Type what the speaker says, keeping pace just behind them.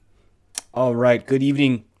All right, good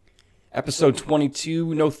evening. Episode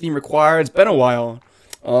 22, no theme required. It's been a while.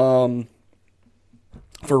 For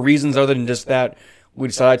reasons other than just that, we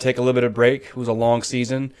decided to take a little bit of break. It was a long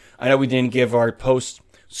season. I know we didn't give our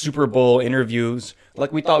post-Super Bowl interviews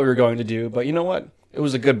like we thought we were going to do, but you know what? It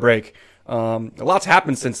was a good break. A lot's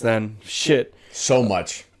happened since then. Shit. So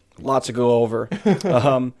much. Lots to go over.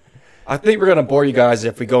 I think we're going to bore you guys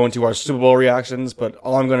if we go into our Super Bowl reactions, but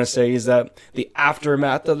all I'm going to say is that the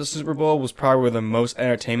aftermath of the Super Bowl was probably where the most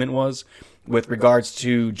entertainment was with regards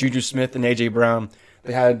to Juju Smith and A.J. Brown.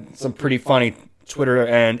 They had some pretty funny Twitter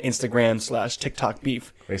and Instagram / TikTok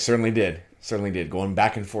beef. They certainly did. Certainly did. Going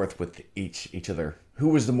back and forth with each other. Who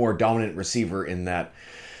was the more dominant receiver in that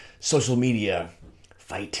social media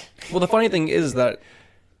fight? Well, the funny thing is that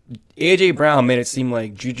A.J. Brown made it seem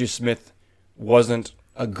like Juju Smith wasn't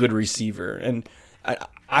a good receiver. And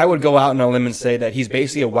I would go out on a limb and say that he's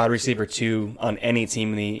basically a wide receiver 2 on any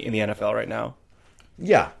team in the NFL right now.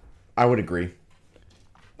 Yeah, I would agree.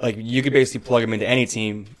 Like, you could basically plug him into any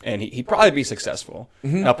team, and he'd probably be successful.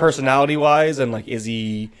 Mm-hmm. Now, personality-wise, and, like, is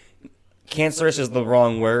he... Cancerous is the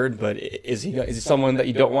wrong word, but is he someone that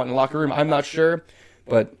you don't want in the locker room? I'm not sure,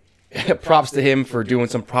 but props to him for doing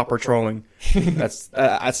some proper trolling. That's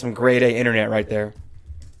some grade A internet right there.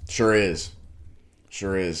 Sure is.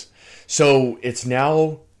 Sure is. So it's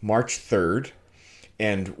now March 3rd,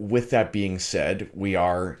 and with that being said, we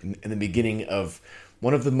are in the beginning of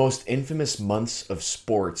one of the most infamous months of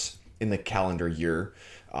sports in the calendar year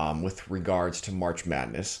with regards to March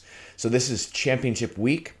Madness. So this is championship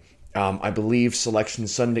week. I believe Selection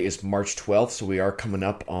Sunday is March 12th, so we are coming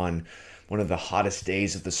up on one of the hottest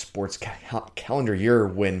days of the sports calendar year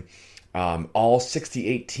when all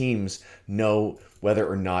 68 teams know whether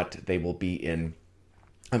or not they will be in.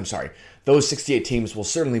 I'm sorry, those 68 teams will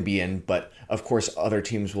certainly be in, but of course other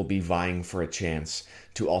teams will be vying for a chance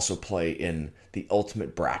to also play in the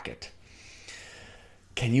ultimate bracket.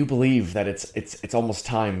 Can you believe that it's almost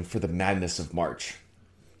time for the madness of March?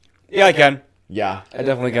 Yeah, I can. Yeah. I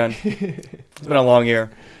definitely can. It's been a long year.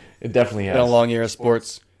 It definitely has. It's been a long year of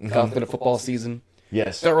sports. It's been a football season.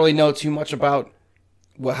 Yes. Don't really know too much about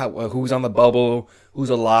who's on the bubble, who's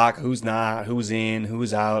a lock, who's not, who's in,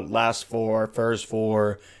 who's out, last four, first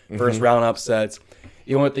round upsets.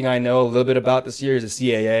 The only thing I know a little bit about this year is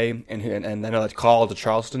the CAA, and I know that College of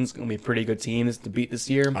Charleston's going to be a pretty good team to beat this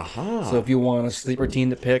year. Uh-huh. So if you want a sleeper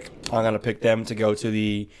team to pick, I'm going to pick them to go to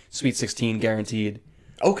the Sweet 16 guaranteed.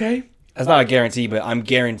 Okay. That's not a guarantee, but I'm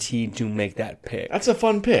guaranteed to make that pick. That's a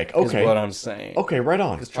fun pick. Okay. Is what I'm saying. Okay, right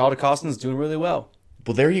on. Because Charles Costin's doing really well.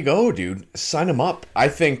 Well, there you go, dude. Sign him up. I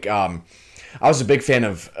think I was a big fan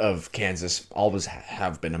of Kansas. Always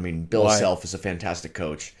have been. I mean, Bill Self is a fantastic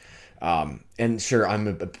coach. And sure, I'm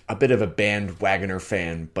a bit of a bandwagoner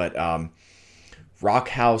fan, but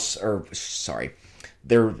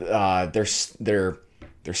their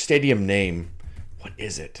stadium name, what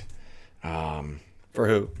is it? For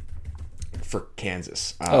who? For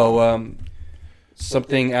Kansas.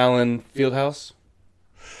 Something Allen Fieldhouse?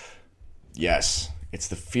 Yes. It's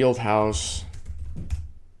the Fieldhouse.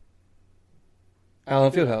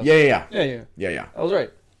 Allen Fieldhouse. Yeah. I was right.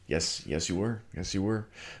 Yes, you were.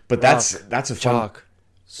 But that's a fun... Chalk.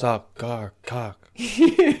 Sock. Gar. Cock. It's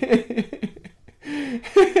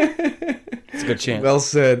a good chant. Well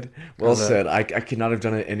said. I could not have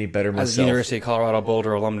done it any better myself. As the University of Colorado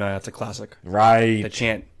Boulder alumni, that's a classic. Right. The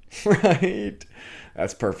chant. Right.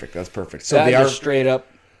 That's perfect. So that they are straight up.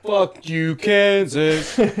 Fuck you,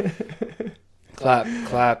 Kansas. Clap.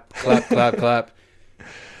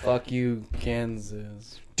 Fuck you,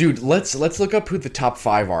 Kansas. Dude, let's look up who the top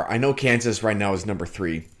 5 are. I know Kansas right now is number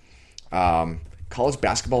 3. College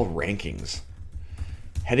basketball rankings.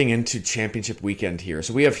 Heading into championship weekend here.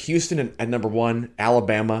 So we have Houston at number 1,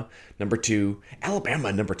 Alabama number 2.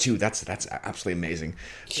 Alabama number 2. That's absolutely amazing.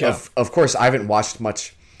 Yeah. Of course, I haven't watched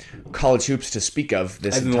much college hoops to speak of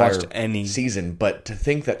this entire season, but to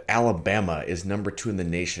think that Alabama is number 2 in the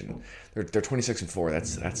nation, they're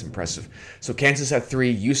 26-4. That's impressive. So Kansas at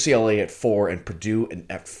 3, UCLA at 4, and Purdue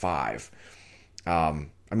at 5. I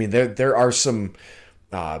mean, there are some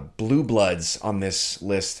blue bloods on this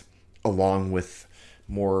list, along with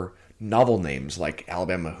more novel names like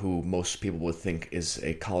Alabama, who most people would think is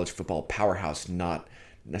a college football powerhouse, not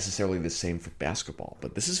necessarily the same for basketball.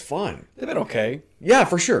 But this is fun. They've been okay. Yeah,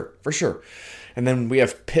 for sure. And then we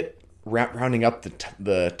have Pitt rounding up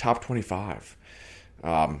the top 25.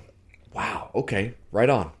 Wow. Okay. Right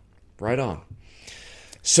on.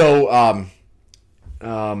 So,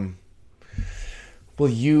 will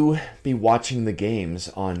you be watching the games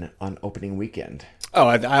on opening weekend? Oh,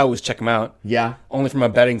 I always check them out. Yeah. Only from a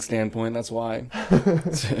betting standpoint, that's why.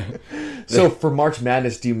 So for March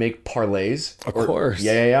Madness, do you make parlays? Of course.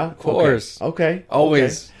 Yeah. Of course. Okay.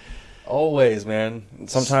 Always. Always, man.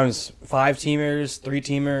 Sometimes 5-teamers,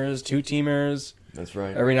 3-teamers, 2-teamers. That's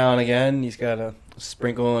right. Every now and again, he's got to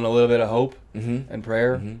sprinkle in a little bit of hope and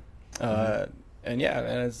prayer. And yeah,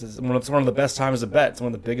 and it's one of the best times to bet. It's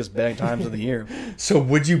one of the biggest betting times of the year. So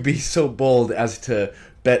would you be so bold as to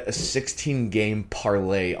bet a 16-game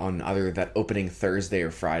parlay on either that opening Thursday or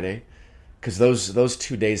Friday? Because those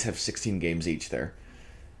 2 days have 16 games each there.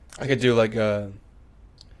 I could do like a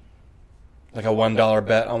 $1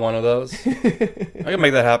 bet on one of those. I could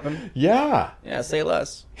make that happen. Yeah. Yeah, say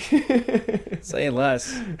less. Say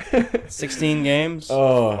less. 16 games?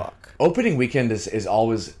 Oh. Fuck. Opening weekend is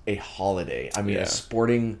always a holiday. I mean, Yeah. a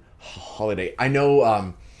sporting holiday. I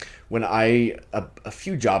know when a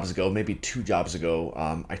few jobs ago, maybe 2 jobs ago,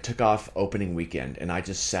 I took off opening weekend and I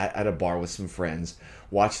just sat at a bar with some friends,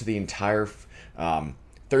 watched the entire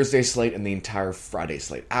Thursday slate and the entire Friday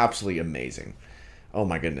slate. Absolutely amazing. Oh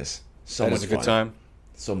my goodness. So That much is a fun. good time.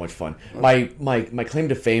 So much fun. My claim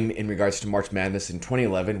to fame in regards to March Madness in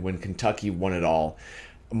 2011 when Kentucky won it all,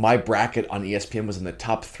 my bracket on ESPN was in the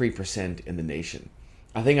top 3% in the nation.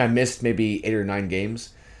 I think I missed maybe 8 or 9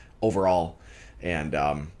 games overall. And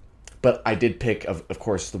but I did pick, of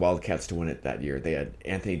course, the Wildcats to win it that year. They had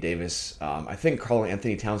Anthony Davis. I think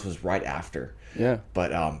Karl-Anthony Towns was right after. Yeah.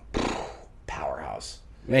 But powerhouse.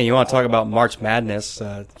 Man, you want to talk about March Madness?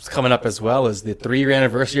 It's coming up as well as the 3-year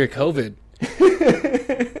anniversary of COVID.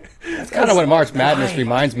 That's kind of what March Madness right.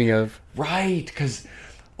 reminds me of. Right, because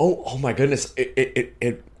oh my goodness,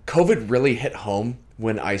 it COVID really hit home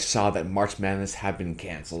when I saw that March Madness had been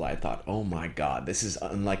canceled. I thought, oh my god, this is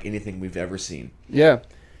unlike anything we've ever seen. Yeah,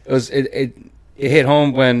 it hit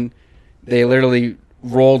home when they literally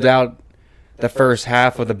rolled out the first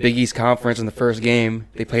half of the Big East Conference in the first game.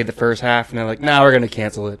 They played the first half, and they're like, "Nah, we're gonna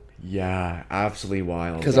cancel it." Yeah, absolutely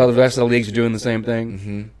wild. Because all the rest of the leagues are doing the same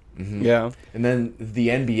thing. Yeah. And then the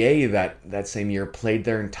NBA that same year played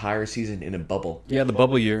their entire season in a bubble. Yeah, the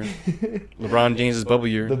bubble year. LeBron James' bubble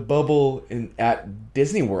year. The bubble at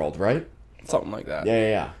Disney World, right? Something like that.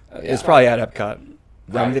 Yeah. It's probably at Epcot.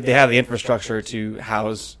 Right. I mean, they have the infrastructure to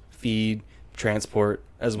house, feed, transport,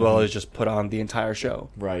 as well as just put on the entire show.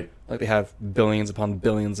 Right. Like they have billions upon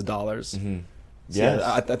billions of dollars. So Yes.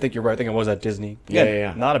 yeah, I think you're right. I think it was at Disney. Yeah, Again,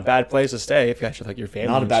 yeah. Not a bad place to stay if you actually like your family.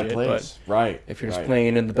 Not a and bad shit, place. But Right. if you're just right.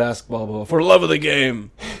 playing in the basketball ball for the love of the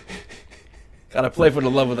game, gotta play for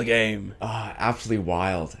the love of the game. Absolutely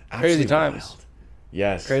wild. Crazy Absolutely times. wild.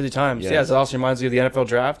 Yes. Crazy times. Yes. Yeah, so it also reminds me of the NFL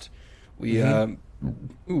draft. We,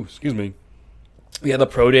 excuse me. We had the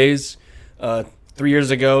pro days 3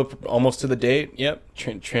 years ago, almost to the date. Yep,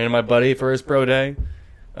 training my buddy for his pro day.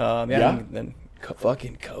 Yeah. And then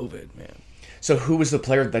fucking COVID, man. So who was the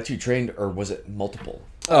player that you trained, or was it multiple?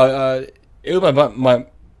 It was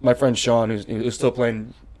my friend Sean, who's still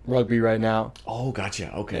playing rugby right now. Oh,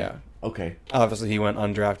 gotcha. Okay. Yeah. Okay. Obviously, he went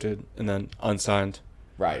undrafted and then unsigned,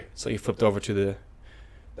 Right. so he flipped over to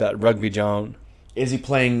that rugby zone. Is he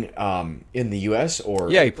playing in the U.S.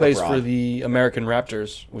 or Yeah, he plays abroad? for the American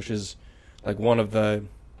Raptors, which is like one of they're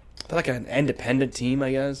like an independent team,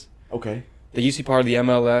 I guess. Okay. They used to be part of the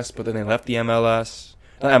MLS, but then they left the MLS.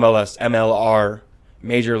 Not MLS, MLR,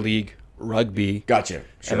 Major League Rugby. Gotcha.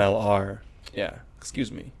 Sure. MLR. Yeah,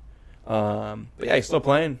 excuse me. But yeah, he's still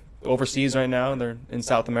playing overseas right now. They're in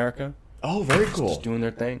South America, Oh, very cool. just doing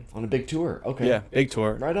their thing. On a big tour. Okay. Yeah, big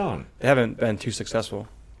tour. Right on. They haven't been too successful.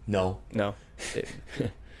 No. No,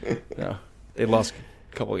 no, they lost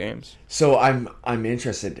a couple games. So I'm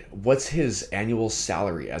interested. What's his annual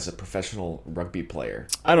salary as a professional rugby player?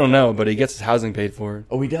 I don't know, but he gets his housing paid for.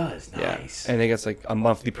 Oh, he does. Yeah, Nice. and he gets like a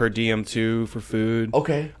monthly per diem too for food.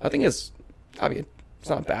 Okay. I think it's not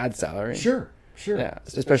a bad salary. Sure. Yeah,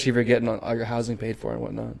 especially if you're getting all your housing paid for and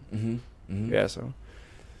whatnot. Yeah, so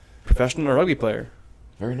professional rugby player.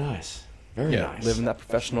 Very nice. Very Yeah, nice. living that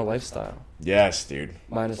professional lifestyle, Yes, dude.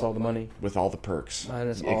 minus all the money. With all the perks.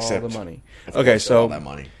 Minus Except, all the money. of Okay, course, so all that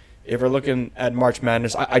money. if we're looking at March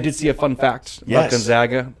Madness, I did see a fun fact about Yes.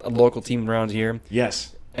 Gonzaga, a local team around here,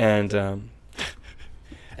 Yes. and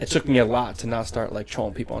it took me a lot to not start like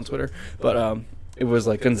trolling people on Twitter, but it was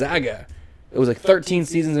like Gonzaga. It was like 13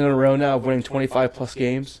 seasons in a row now of winning 25 plus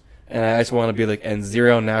games, and I just want to be like, and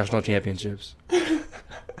 0 national championships.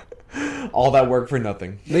 All that work for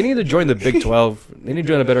nothing. They need to join the Big 12. They need to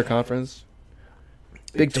join a better conference.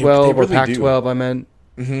 Big They 12 or really Pac 12, I meant.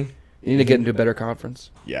 Mm-hmm. You need to get into a better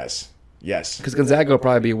conference. Yes. Yes. Because Gonzaga will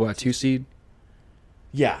probably be, what, 2 seed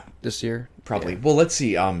Yeah. this year? Probably. Yeah. Well, let's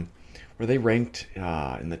see. Were they ranked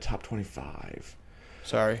in the top 25?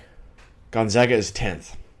 Sorry. Gonzaga is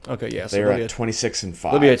 10th. Okay, yeah. So They're at 26 and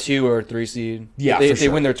 5. they'll be a 2 or 3 seed. Yeah, if for they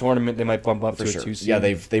sure. win their tournament, they might bump up For to sure. a 2 seed. Yeah,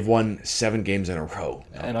 they've won 7 games in a row.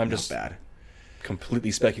 And I'm not just- bad. completely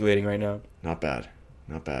speculating right now. Not bad.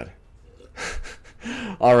 Not bad.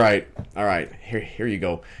 All right. Here you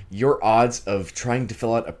go. Your odds of trying to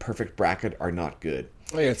fill out a perfect bracket are not good.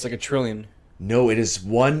 Oh yeah, it's like a trillion. No, it is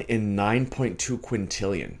 1 in 9.2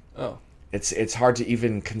 quintillion. Oh It's hard to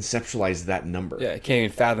even conceptualize that number. yeah, I can't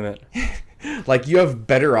even fathom it. Like, you have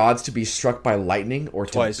better odds to be struck by lightning or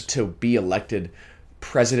Twice. to be elected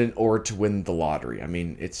president or to win the lottery. I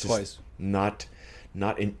mean, it's just Twice. not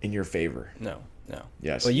in your favor. No.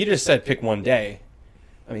 Yes. Well, you just said pick one day.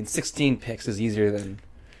 I mean, 16 picks is easier than,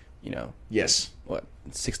 Yes. what,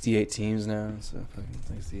 68 teams now? So fucking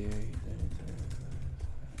 68.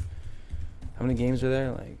 How many games are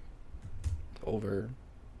there? Like, over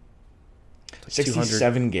 200.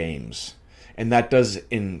 67 games. And that does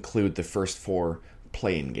include the first 4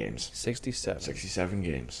 play-in games. 67. 67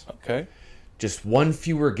 games. Okay. Just one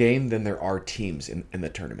fewer game than there are teams in the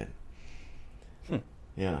tournament.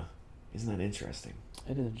 Yeah. Isn't that interesting?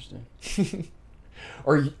 It is interesting.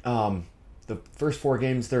 Or the first 4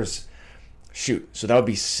 games, there's... Shoot. So that would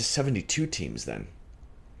be 72 teams then.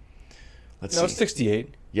 Let's No, see. it's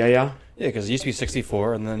 68. Yeah. Yeah, because it used to be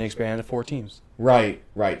 64, and then they expanded to 4 teams. Right.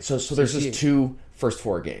 So there's 68. just 2 first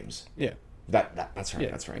 4 games. Yeah. That's right.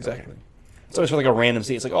 Yeah, That's right. Exactly. Okay. So it's like a random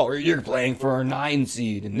seed. It's like, oh, you're playing for a 9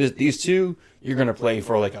 seed, and these 2, you're going to play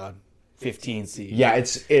for like a 15 seed. Yeah,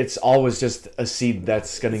 it's always just a seed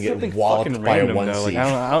that's going to get Something walloped fucking by a random, 1 though. seed. Like,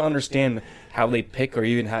 I don't understand how they pick or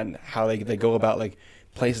even how they go about like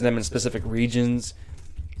placing them in specific regions.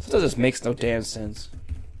 Sometimes this makes no damn sense.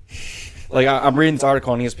 Like I'm reading this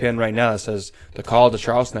article on ESPN right now that says the College of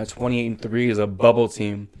Charleston at 28-3 is a bubble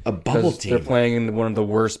team. A bubble 'cause team? They're playing in one of the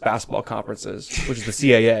worst basketball conferences, which is the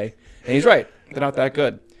CAA. And he's right. They're not that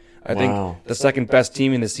good. I Wow. think the second best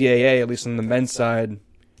team in the CAA, at least on the men's side,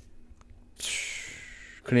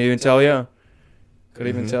 couldn't even tell you. Couldn't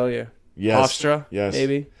even tell you. Yes. Hofstra, Yes.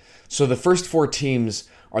 maybe. So the first 4 teams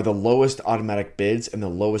are the lowest automatic bids and the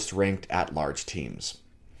lowest ranked at-large teams.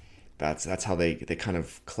 That's how they kind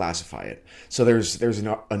of classify it. So there's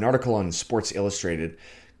an article on Sports Illustrated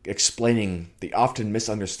explaining the often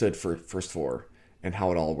misunderstood first 4 and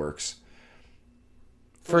how it all works.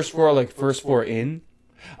 First 4, like first 4 in.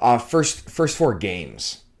 First 4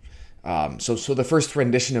 games. So the first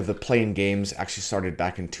rendition of the play-in games actually started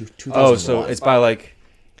back in 2001. Oh, so it's by like,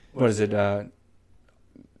 what is it?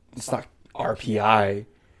 It's not RPI,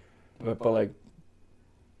 but like,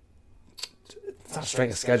 it's not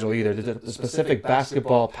strength of schedule either. The specific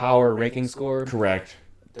basketball power ranking score. correct.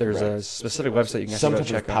 There's Correct. a specific website you can Some go type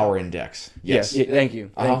check of power out. index. Yes. Yes. Yeah, thank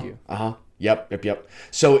you. Thank you. Yep.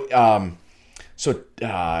 So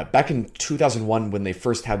back in 2001, when they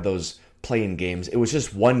first had those play-in games, it was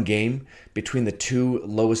just one game between the 2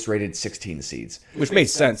 lowest rated 16 seeds. Which made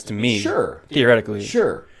sense to me. Sure. Theoretically.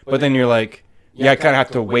 Sure. But then you're like, yeah, I kind of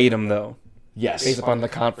have to weight them though, Yes. based upon the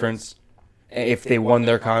conference. If they won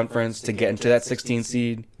their conference to get into that 16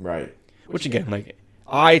 seed. Right. Which again, like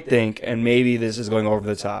I think, and maybe this is going over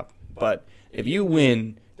the top, but if you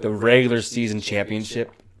win the regular season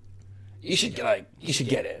championship, you should get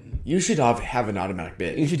in. You should have an automatic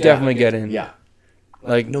bid. You should definitely get in. Yeah.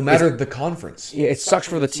 Like No matter the conference. it sucks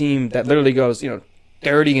for the team that literally goes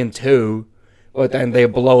 30-2, but then they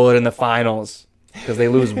blow it in the finals because they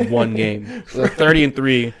lose one game. So they're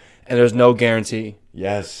 30-3, and there's no guarantee.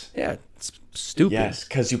 Yes. Yeah, it's stupid. Yes,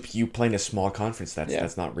 because you play in a small conference that's Yeah.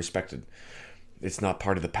 that's not respected. It's not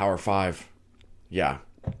part of the Power 5. Yeah.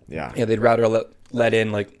 Yeah, they'd rather let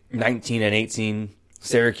in like 19 and 18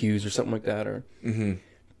 Syracuse or something like that, or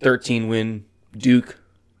 13 win Duke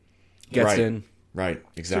gets Right. in. Right.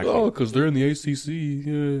 Exactly. Oh, because they're in the ACC.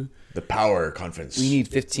 Yeah. The Power Conference. We need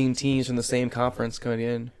 15 teams from the same conference coming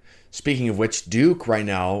in. Speaking of which, Duke right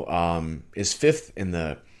now is 5th in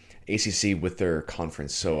the ACC with their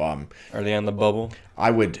conference. So Are they on the bubble?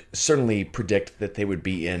 I would certainly predict that they would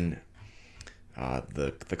be in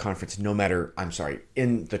the conference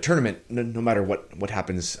in the tournament, no matter what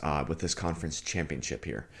happens with this conference championship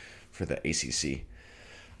here for the ACC.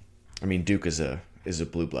 I mean, Duke is a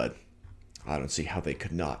blue blood. I don't see how they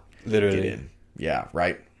could not Literally. get in. Yeah,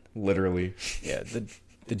 right. Literally. Yeah,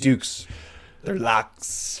 the Dukes, they're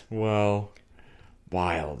locks. Well,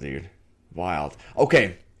 wild, dude. Wild.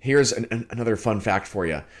 Okay, here's another fun fact for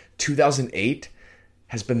you. 2008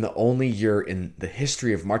 has been the only year in the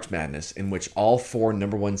history of March Madness in which all 4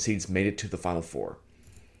 number 1 seeds made it to the Final Four.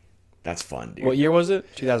 That's fun, dude. What year was it?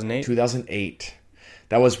 2008? 2008.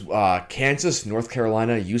 That was Kansas, North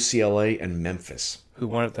Carolina, UCLA, and Memphis. Who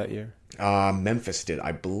won it that year? Memphis did,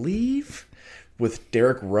 I believe, with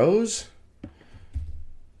Derrick Rose.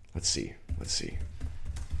 Let's see.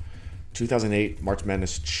 2008 March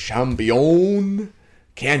Madness champion,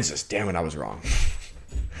 Kansas. Damn it, I was wrong.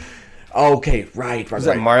 Okay, right. Was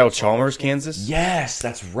that Mario Chalmers, Kansas? Yes,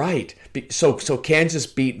 that's right. So Kansas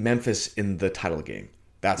beat Memphis in the title game.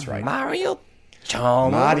 That's right. Mario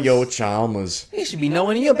Chalmers. Mario Chalmers. He should be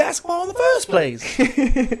knowing your basketball in the first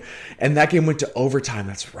place. And that game went to overtime.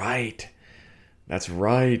 That's right. That's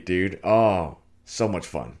right, dude. Oh, so much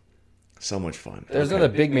fun. So much fun. There's another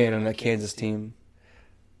big man on that Kansas team.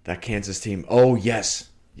 That Kansas team. Oh, yes.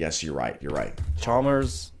 Yes, you're right. You're right.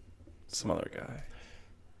 Chalmers, some other guy.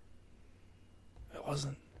 It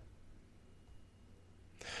wasn't.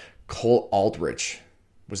 Cole Aldrich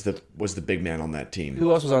was the big man on that team.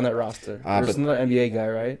 Who else was on that roster? There's another NBA guy,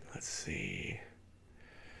 right? Let's see.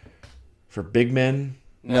 For big men?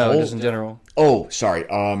 No, just in general. Oh, sorry.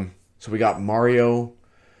 So we got Mario.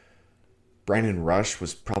 Brandon Rush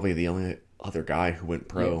was probably the only other guy who went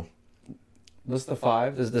pro. Yeah. List the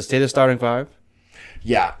five. Does the state of starting five?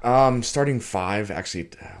 Yeah. Starting five. Actually,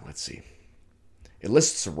 let's see. It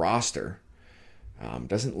lists a roster.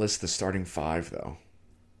 Doesn't list the starting five though.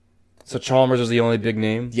 So Chalmers was the only big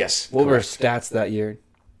name? Yes. What were his stats that year?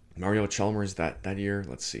 Mario Chalmers that year?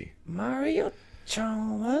 Let's see. Mario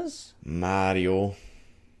Chalmers? Mario.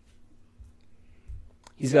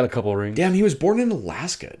 He's got a couple rings. Damn, he was born in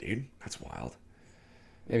Alaska, dude. That's wild.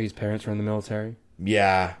 Maybe his parents were in the military.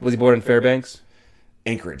 Yeah. Was he born in Fairbanks?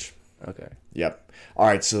 Anchorage. Okay. Yep. All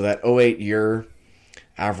right, so that 08 year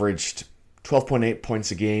averaged 12.8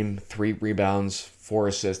 points a game, 3 rebounds, 4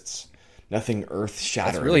 assists. Nothing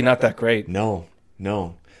earth-shattering. That's really not that great. No.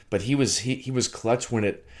 But he was clutch when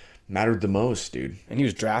it mattered the most, dude. And he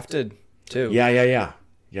was drafted, too. Yeah.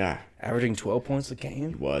 Averaging 12 points a game?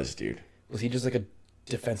 He was, dude. Was he just like a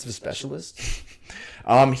defensive specialist?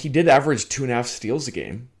 He did average 2.5 steals a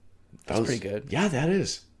game. That's pretty good. Yeah, that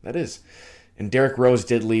is. And Derrick Rose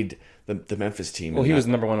did lead the Memphis team. Well, he was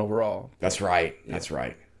number 1 overall. That's right. Yeah. That's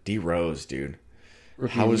right. D Rose, dude.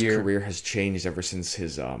 Rookie How his year. career has changed ever since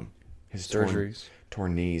his surgeries.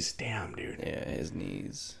 Torn knees. Damn, dude. Yeah, his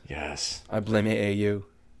knees. Yes. I blame AAU.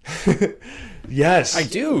 Yes. I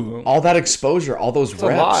do. All that exposure, all those reps.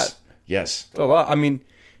 A lot. Yes. It's a lot. I mean,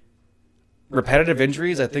 repetitive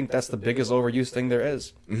injuries, I think that's the biggest overuse thing there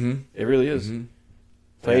is. Mm-hmm. It really is. Mm-hmm.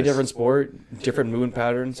 Play a different sport, different movement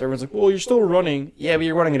patterns. Everyone's like, well, you're still running. Yeah, but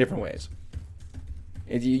you're running in different ways.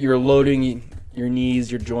 You're loading your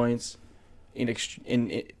knees, your joints,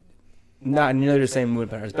 not nearly the same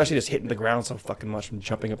movement pattern, especially just hitting the ground so fucking much and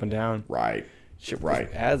jumping up and down. Right. Shit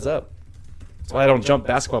adds up. That's why I don't jump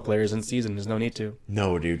basketball players in season. There's no need to.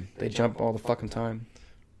 No, dude. They jump all the fucking time.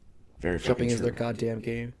 Very fucking Jumping true. is their goddamn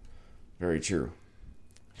game. Very true.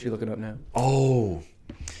 What you looking up now? Oh.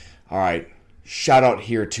 All right. Shout out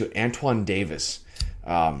here to Antoine Davis.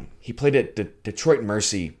 He played at Detroit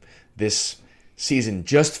Mercy this season.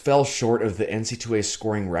 Just fell short of the NC2A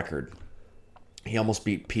scoring record. He almost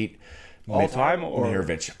beat Pete All time or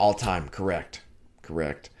Maravich. All time. Correct.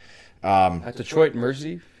 At Detroit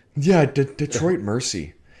Mercy? Yeah, Detroit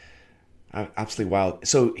Mercy. Absolutely wild.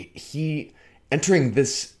 So he entering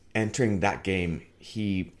that game,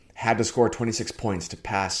 he had to score 26 points to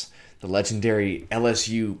pass the legendary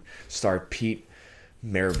LSU star Pete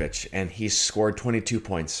Maravich, and he scored 22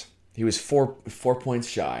 points. He was four points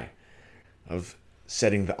shy of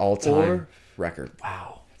setting the all-time record.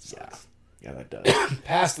 Wow. Yeah, that does.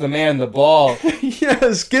 Pass the man the ball.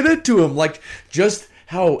 Yes, get it to him. Like just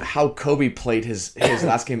how Kobe played his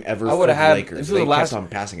last game ever for the Lakers. They kept on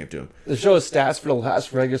passing it to him. The show is stats for the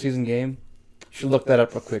last regular season game. You should look that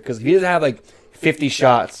up real quick because if he doesn't have like 50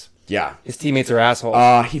 shots, yeah, his teammates are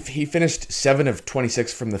assholes. He finished 7 of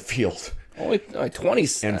 26 from the field. Only 20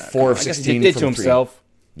 and 4 of 16 I guess he did from to himself.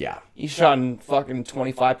 3. Yeah. He shot in fucking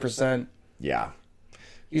 25%. Yeah.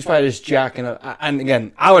 He was probably just jacking up. And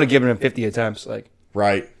again, I would have given him 50 attempts. Like,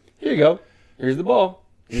 right. Here you go. Here's the ball.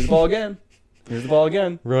 Here's the ball again. Here's the ball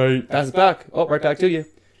again. Right. Pass it back. Oh, right back to you.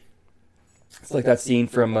 It's like that scene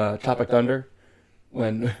from Tropic Thunder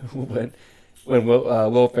when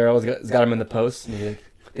Will Ferrell's got him in the post and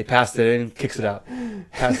they passed it in, kicks it out.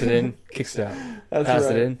 Pass it in, kicks it out. Pass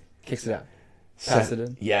it in, kicks it out. Pass it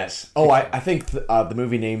in. Yes. Oh, I think the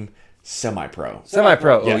movie name Semi-Pro.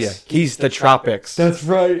 Semi-Pro. Yes. Oh yeah. He's the Tropics. That's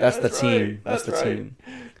right. That's the team. That's the team.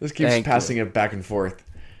 Just keeps passing it back and forth.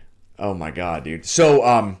 Oh my god, dude.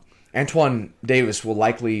 So Antoine Davis will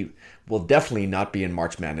definitely not be in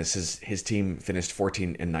March Madness. His team finished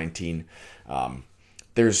 14-19.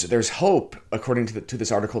 there's hope, according to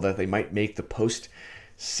this article, that they might make the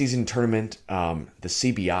post-season tournament the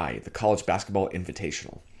CBI, the College Basketball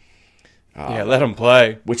Invitational. Yeah, let them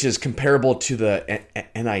play. Which is comparable to the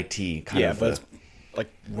NIT kind of. Yeah, but it's like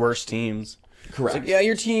worse teams. Correct. It's like, yeah,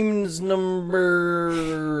 your team's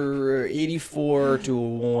number 84 to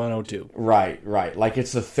 102. Right. Like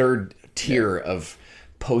it's the third tier of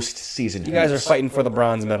postseason. You guys are fighting for the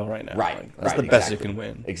bronze medal right now. Right. Like, that's the best you can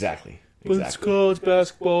win. Exactly. But it's College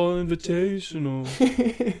Basketball Invitational.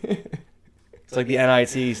 It's like the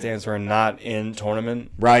NIT stands for Not In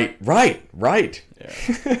Tournament. Right. Yeah.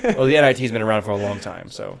 Well, the NIT's been around for a long time,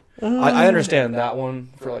 so I understand that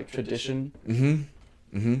one for like tradition.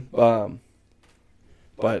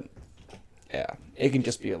 But yeah, it can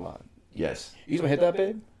just be a lot. Yes. You just want to hit that,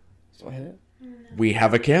 babe? Just want to hit it? We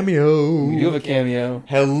have a cameo. You have a cameo.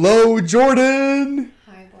 Hello, Jordan.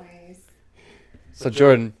 Hi, boys. So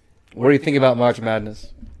Jordan, what do you think about March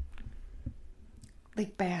Madness?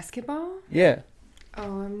 Like basketball? Yeah.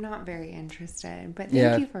 Oh, I'm not very interested, but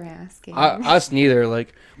Yeah. thank you for asking. Us neither.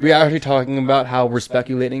 Like, we're actually talking about how we're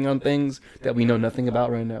speculating on things that we know nothing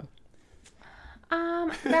about right now.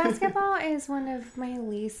 Basketball is one of my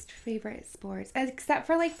least favorite sports, except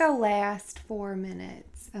for like the last 4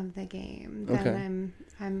 minutes of the game. Then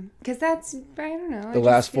Okay. I'm because that's I don't know. The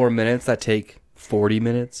last 4 minutes that take 40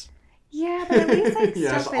 minutes. Yeah, but at least like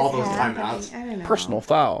Yes, stuff all is those happening. timeouts. I don't know. Personal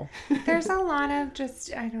foul. There's a lot of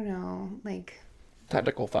just I don't know, like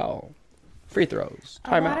Tactical foul. Free throws.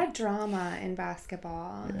 a lot Timeout. of drama in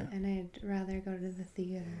basketball, and I'd rather go to the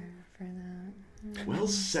theater for that. Well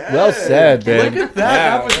said. Well said, babe. Look at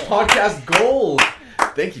that. Wow. That was podcast gold.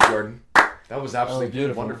 Thank you, Jordan. That was absolutely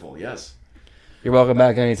beautiful. wonderful. Yes. You're welcome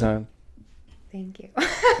back anytime. Thank you.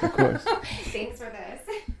 Of course. Thanks for this.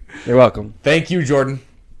 You're welcome. Thank you, Jordan.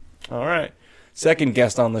 All right. Second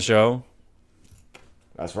guest on the show.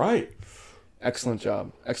 That's right. Excellent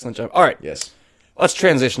job. Excellent job. All right. Yes. Let's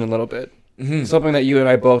transition a little bit. Something that you and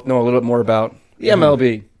I both know a little bit more about. The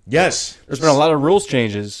MLB. Yes. There's been a lot of rules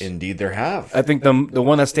changes. Indeed, there have. I think the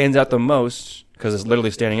one that stands out the most, because it's literally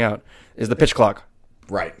standing out, is the pitch clock.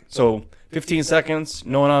 Right. So 15 seconds,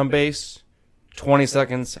 no one on base. 20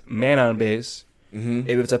 seconds, man on base. If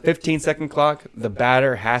it's a 15-second clock, the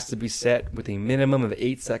batter has to be set with a minimum of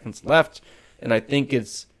 8 seconds left. And I think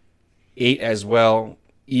it's 8 as well,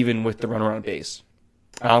 even with the runner on base.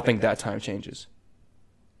 I don't think that time changes.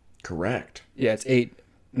 Correct. Yeah, it's 8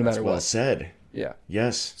 no matter Well what. said. Yeah.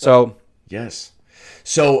 Yes. So, Yes.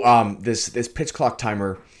 So this pitch clock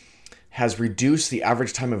timer has reduced the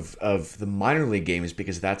average time of the minor league games,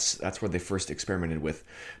 because that's where they first experimented with,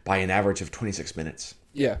 by an average of 26 minutes.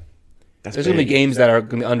 yeah. That's There's going to be big. games that are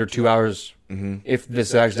going to be under 2 hours if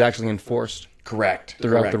this is actually enforced Correct.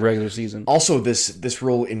 throughout Correct. the regular season. Also, this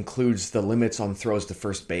rule includes the limits on throws to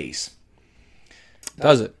first base.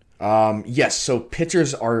 Does it? Yes. So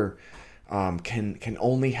pitchers are can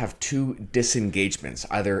only have 2 disengagements,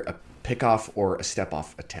 either a pickoff or a step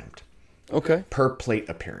off attempt Okay. per plate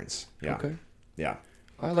appearance. Yeah. Okay. Yeah.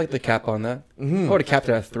 I like the cap on that. I would have capped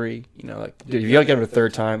it at 3. You know, like, dude, if you got to get it a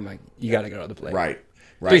third time, like, you got to go to the plate. Right.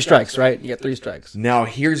 3 strikes, right? You get 3 strikes. Now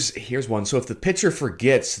here's one. So if the pitcher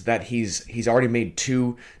forgets that he's already made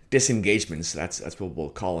 2 disengagements, that's what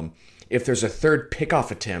we'll call them. If there's a third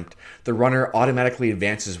pickoff attempt, the runner automatically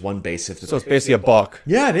advances 1 base. If the So it's basically a balk.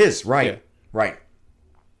 yeah, it is right, Yeah. right.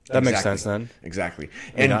 That makes Exactly. sense then. Exactly.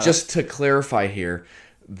 And just to clarify here,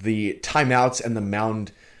 the timeouts and the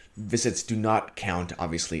mound visits do not count,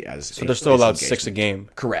 obviously, as So they're still allowed 6 a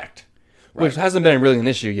game, Correct. which hasn't been really an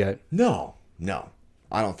issue yet. No,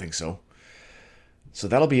 I don't think so. So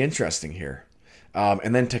that'll be interesting here.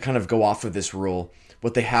 And then to kind of go off of this rule,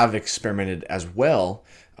 what they have experimented as well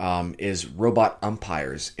is robot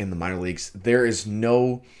umpires in the minor leagues. There is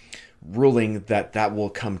no ruling that will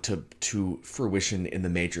come to fruition in the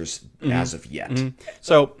majors as of yet.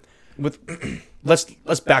 So, with let's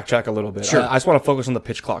backtrack a little bit. Sure. I just want to focus on the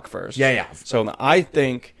pitch clock first. Yeah. So I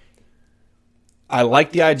think I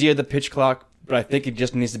like the idea of the pitch clock, but I think it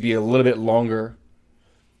just needs to be a little bit longer.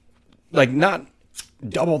 Like, not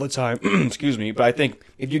double the time, excuse me, but I think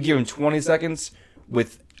if you give him 20 seconds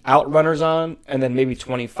without runners on, and then maybe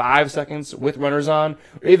 25 seconds with runners on,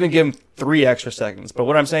 or even give him 3 extra seconds. But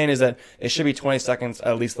what I'm saying is that it should be 20 seconds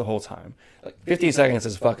at least the whole time. Like, 15 seconds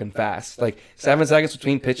is fucking fast. Like, 7 seconds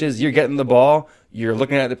between pitches, you're getting the ball, you're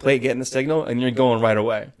looking at the plate, getting the signal, and you're going right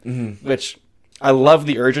away. Which I love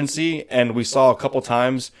the urgency, and we saw a couple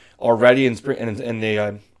times already in spring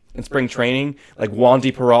in spring training. Like,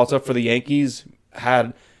 Wandy Peralta for the Yankees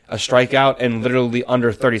had a strikeout in literally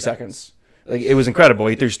under 30 seconds. Like, it was incredible.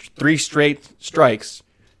 He threw 3 straight strikes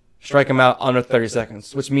strike them out under 30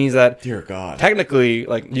 seconds, which means that Dear God. technically,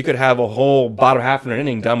 like, you could have a whole bottom half of an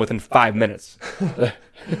inning done within 5 minutes.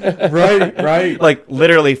 Right. Like,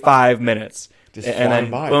 literally 5 minutes. Just And then,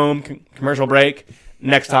 flying by. boom, commercial break,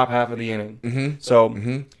 next top half of the inning. Mm-hmm.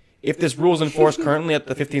 So, if this rule is enforced currently at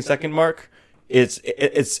the 15-second mark, it's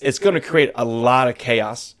going to create a lot of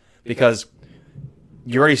chaos because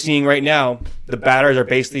you're already seeing right now the batters are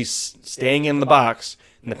basically staying in the box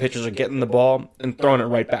and the pitchers are getting the ball and throwing it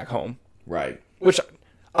right back home, Right. which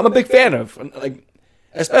I'm a big fan of. Like,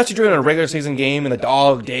 especially during a regular season game in the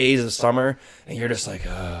dog days of summer, and you're just like,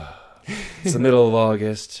 it's the middle of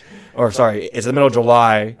August, or sorry, it's the middle of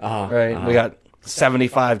July, right? We got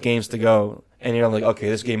 75 games to go, and you're like, okay,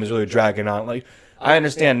 this game is really dragging on. Like, I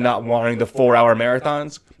understand not wanting the 4-hour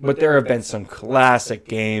marathons, but there have been some classic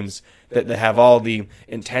games that have all the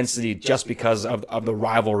intensity just because of the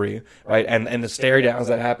rivalry, right? And the stare downs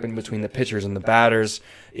that happen between the pitchers and the batters.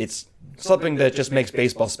 It's something that just makes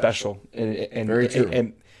baseball special. And Very true.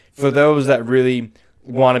 And for those that really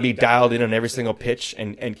want to be dialed in on every single pitch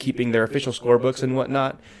and keeping their official scorebooks and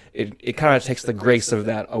whatnot, it kind of takes the grace of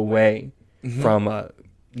that away from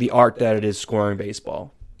the art that it is scoring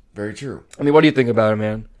baseball. Very true. I mean, what do you think about it,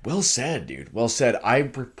 man? Well said, dude. Well said.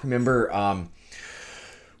 I remember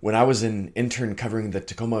when I was an intern covering the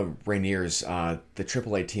Tacoma Rainiers, the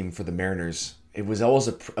AAA team for the Mariners. It was always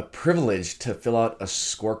a privilege to fill out a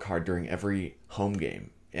scorecard during every home game,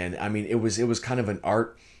 and I mean, it was kind of an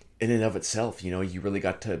art in and of itself. You know, you really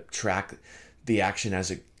got to track the action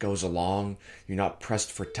as it goes along. You're not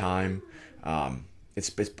pressed for time.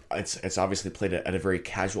 It's obviously played at a very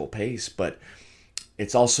casual pace, but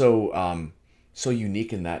it's also so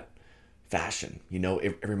unique in that fashion. You know,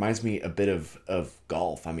 it reminds me a bit of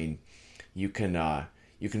golf. I mean, you can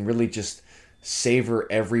really just savor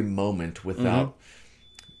every moment without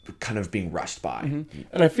kind of being rushed by.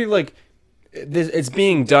 And I feel like it's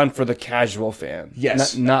being done for the casual fan.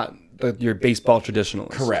 Yes. Not your baseball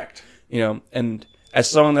traditionalist. Correct. You know, and as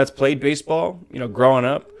someone that's played baseball, you know, growing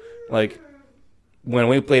up, like, when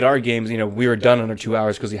we played our games, you know, we were done under 2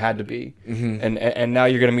 hours because we had to be. And now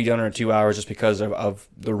you're going to be done under 2 hours just because of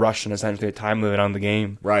the rush and essentially the time limit on the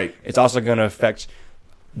game. Right. It's also going to affect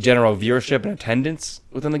general viewership and attendance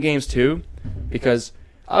within the games too, because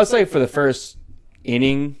I would say for the first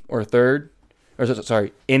inning or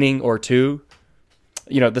inning or two,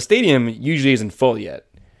 you know, the stadium usually isn't full yet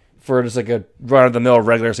for just like a run-of-the-mill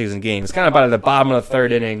regular season game. It's kind of about at the bottom of the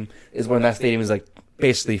third inning is when that stadium is like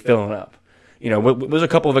basically filling up. You know, there's a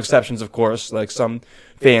couple of exceptions, of course. Like, some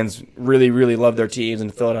fans really, really love their teams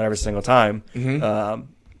and fill it out every single time.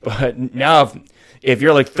 But now, if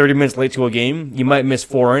you're like 30 minutes late to a game, you might miss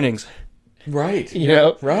 4 innings. Right. You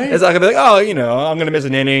know? Right. It's not going to be like, oh, you know, I'm going to miss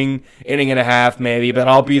an inning and a half maybe, but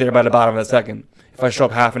I'll be there by the bottom of the second if I show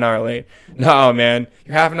up half an hour late. No, man.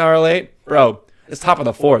 You're half an hour late? Bro, it's top of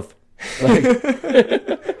the fourth. Like,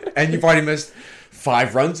 And you've already missed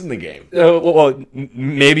 5 runs in the game. well,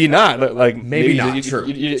 maybe not. Like, Maybe not. True.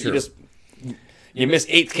 You True. just you miss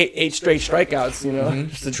eight straight strikeouts. You know,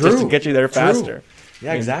 just to True. get you there True. faster.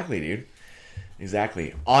 Yeah, exactly, dude.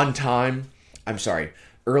 Exactly. On time. I'm sorry.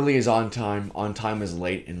 Early is on time. On time is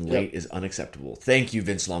late, and late is unacceptable. Thank you,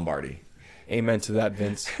 Vince Lombardi. Amen to that,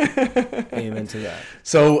 Vince. Amen to that.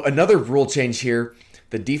 So another rule change here: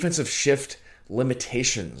 the defensive shift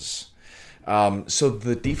limitations. So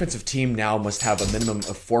the defensive team now must have a minimum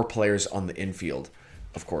of 4 players on the infield,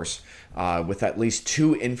 of course, with at least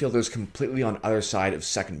 2 infielders completely on either side of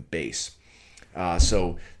second base.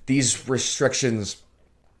 So these restrictions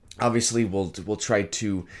obviously will try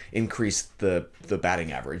to increase the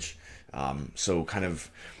batting average. So kind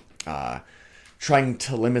of trying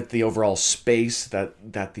to limit the overall space that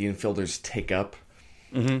the infielders take up.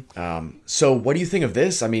 So what do you think of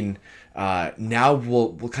this? I mean, now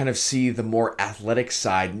we'll kind of see the more athletic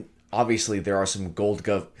side. Obviously, there are some Gold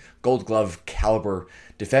Glove caliber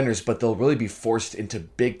defenders, but they'll really be forced into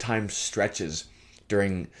big time stretches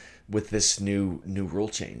with this new rule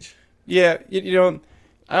change. Yeah, you know,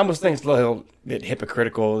 I almost think it's a little bit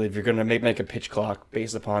hypocritical if you're going to make a pitch clock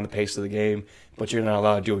based upon the pace of the game, but you're not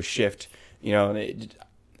allowed to do a shift. You know,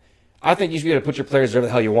 I think you should be able to put your players wherever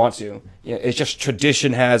the hell you want to. Yeah, it's just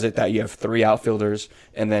tradition has it that you have 3 outfielders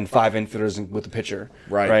and then 5 infielders with the pitcher.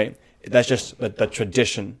 Right. That's just the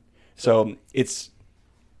tradition. So it's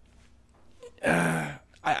I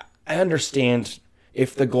understand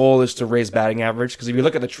if the goal is to raise batting average, because if you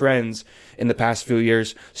look at the trends in the past few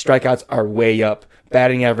years, strikeouts are way up.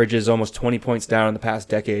 Batting average is almost 20 points down in the past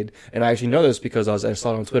decade. And I actually know this because I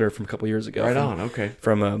saw it on Twitter from a couple years ago. Right on, okay.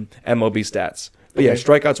 From MLB stats. But yeah,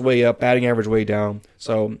 strikeouts way up, batting average way down.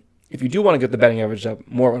 So if you do want to get the batting average up,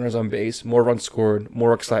 more runners on base, more runs scored,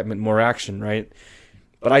 more excitement, more action, right?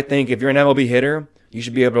 But I think if you're an MLB hitter, you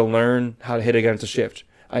should be able to learn how to hit against a shift.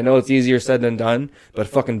 I know it's easier said than done, but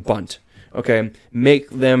fucking bunt. Okay? Make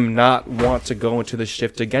them not want to go into the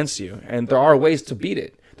shift against you. And there are ways to beat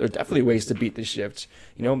it. There are definitely ways to beat the shift.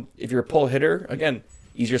 You know, if you're a pull hitter, again,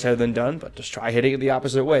 easier said than done, but just try hitting it the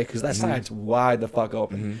opposite way because that side's wide the fuck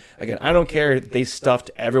open. Again, I don't care if they stuffed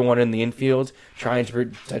everyone in the infield trying to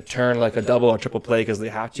turn like a double or triple play because they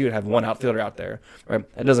have to and have one outfielder out there. Right?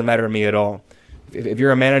 That doesn't matter to me at all. If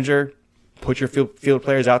you're a manager, put your field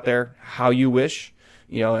players out there how you wish.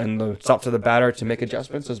 You know, and it's up to the batter to make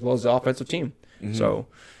adjustments as well as the offensive team. So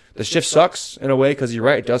the shift sucks in a way because you're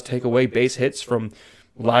right. It does take away base hits from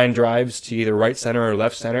line drives to either right center or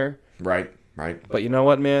left center. Right. But you know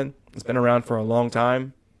what, man? It's been around for a long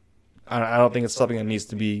time. I don't think it's something that needs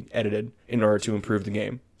to be edited in order to improve the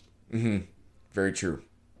game. Very true.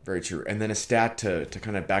 And then a stat to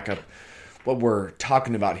kind of back up what we're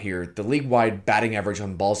talking about here. The league-wide batting average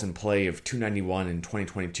on balls in play of 291 in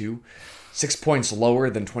 2022. 6 points lower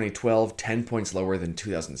than 2012, 10 points lower than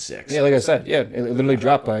 2006. Yeah, like I said, it literally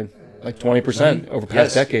dropped by like 20% over the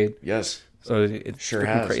past decade. Yes. So it's Sure freaking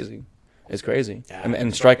has. crazy. It's crazy. Yeah.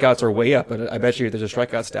 And strikeouts are way up. But I bet you if there's a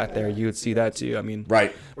strikeout stat there, you would see that too. I mean,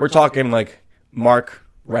 Right. we're talking like Mark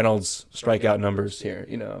Reynolds strikeout numbers here.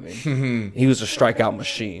 You know, I mean, he was a strikeout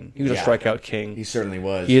machine. He was Yeah. a strikeout king. He certainly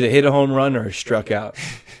was. He either hit a home run or he struck out.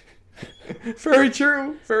 Very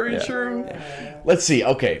true. True. Let's see.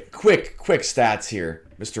 Okay, quick stats here,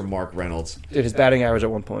 Mr. Mark Reynolds. Dude, his batting average at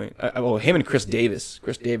one point. Well, him and Chris Davis.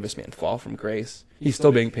 Chris Davis, man, fall from grace. He's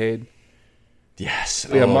still being paid. Yes.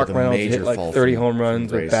 We have Mark the Reynolds major hit like fall 30 from- home from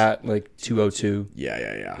runs with grace. bat like 202.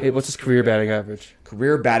 Yeah. Hey, what's his career batting average?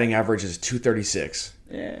 Career batting average is 236.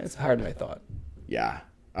 Yeah, it's higher than I thought. Yeah.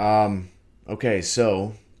 Okay,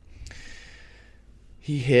 so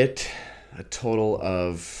he hit a total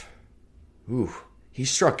of he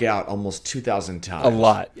struck out almost 2,000 times. A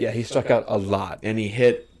lot. Yeah, he struck out a lot. And he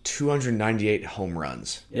hit 298 home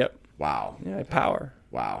runs. Yep. Wow. Yeah, power.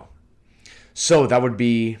 Wow. So that would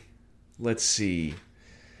be, let's see,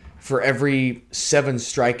 for every 7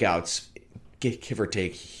 strikeouts, give or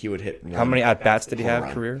take, he would hit one. How many at bats did he home have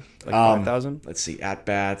run. career? Like 5,000? Let's see, at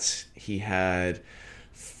bats, he had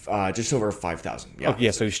just over 5,000. Yeah. Oh,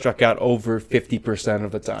 yeah, so he struck out over 50%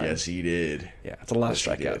 of the time. Yes, he did. Yeah, it's a lot Yes,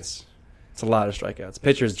 he of did. strikeouts. It's a lot of strikeouts.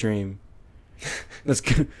 Pitcher's dream. This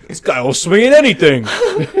guy will swing at anything.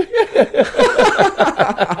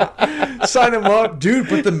 Sign him up, dude.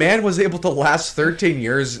 But the man was able to last 13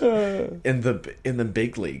 years in the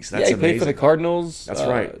big leagues. That's Yeah, he played amazing. for the Cardinals. That's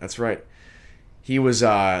right. That's right. He was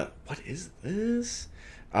what is this?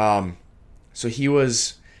 So he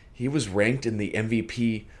was ranked in the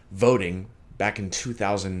MVP voting back in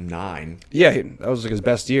 2009. Yeah, that was like his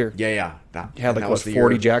best year. Yeah. That, He had like, that what, was the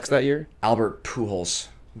 40 year jacks that year? Albert Pujols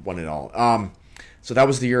won it all. So that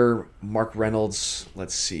was the year Mark Reynolds,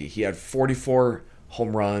 let's see, he had 44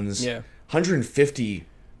 home runs, Yeah. 150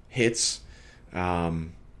 hits.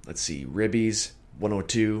 Let's see, ribbies,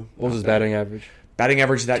 102. What was his batting average? Batting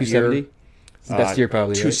average that 270? year, His best year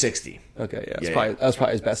probably, right? 260. Okay, yeah, Yeah, that was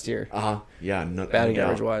probably his best year. Yeah, no Batting doubt.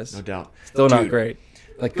 average-wise. No doubt. Still not Dude, great.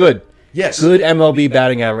 Like, good. Yes. Good MLB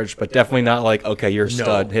batting average, but definitely not like, okay, you're a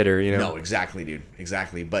stud hitter, you know? No, exactly, dude.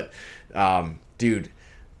 Exactly. But, dude,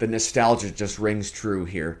 the nostalgia just rings true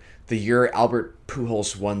here. The year Albert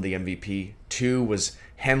Pujols won the MVP, 2 was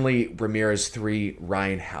Hanley Ramirez, 3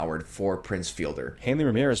 Ryan Howard, 4 Prince Fielder. Hanley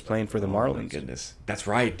Ramirez playing for the Oh my Marlins. goodness, that's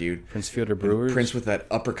right, dude. Prince Fielder Brewers. Prince with that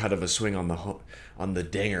uppercut of a swing on the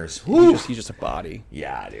dingers. He's just a body.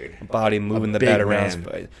 Yeah, dude. Body moving the big bat around.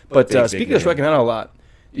 man. But Big speaking of man. striking out a lot,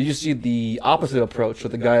 did you see the opposite approach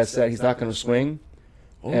with the guy that said he's not going to swing?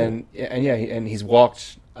 Oh. And he's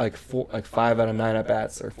walked like 5 out of 9 at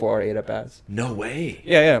bats or 4 out of 8 at bats. No way.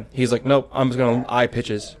 Yeah. He's like, nope, I'm just going to eye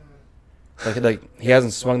pitches. Like he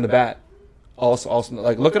hasn't swung the bat. Also,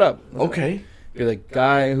 like look it up. Okay. You're the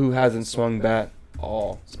guy who hasn't swung bat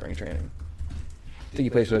all spring training. I think he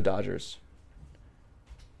plays for the Dodgers.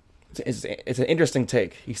 It's an interesting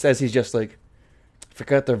take. He says he's just like,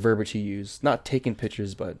 forgot the verbiage he used. Not taking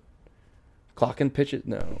pitches, but clocking pitches.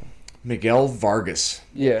 No. Miguel Vargas.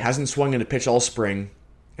 Yeah. Hasn't swung in a pitch all spring,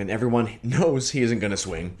 and everyone knows he isn't going to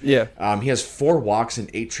swing. Yeah. He has 4 walks and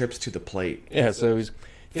 8 trips to the plate. Yeah, so he's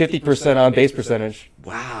 50% on base percentage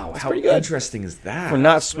Wow, how pretty good. interesting is that? for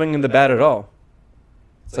not swinging the bat at all.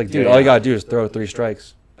 It's like, dude, Yeah. all you gotta do is throw 3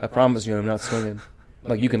 strikes. I promise you, I'm not swinging.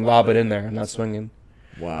 Like, you can lob it in there. I'm not swinging.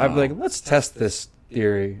 Wow. I'd be like, let's test this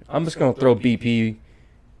theory. I'm just gonna throw BP,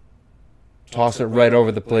 toss it right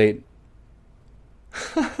over the plate,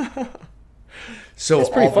 So It's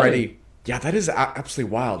pretty already, funny. yeah, that is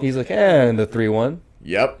absolutely wild. He's like, and the 3-1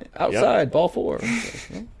 Yep. outside, ball 4.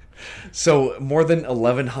 So more than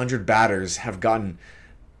 1,100 batters have gotten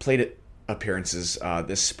plate appearances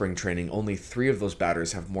this spring training. Only 3 of those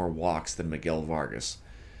batters have more walks than Miguel Vargas.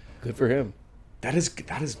 Good for him. That is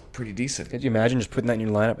pretty decent. Could you imagine just putting that in your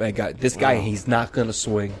lineup? This guy, Wow. he's not gonna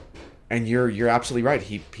swing. And you're absolutely right.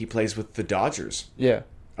 He plays with the Dodgers. Yeah.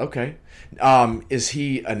 Okay. Is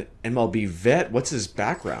he an MLB vet? What's his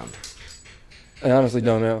background? I honestly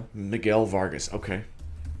don't know. Miguel Vargas. Okay.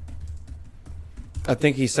 I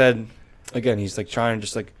think he said, again, he's like trying to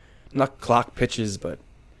just like not clock pitches, but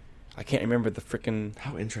I can't remember the freaking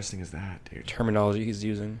How interesting is that, dude? terminology he's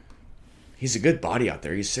using. He's a good body out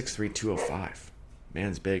there. He's 6'3", 205.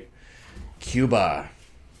 Man's big. Cuba.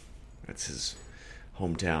 That's his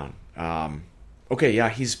hometown. Okay, yeah,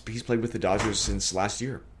 he's played with the Dodgers since last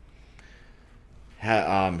year.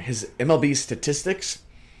 His MLB statistics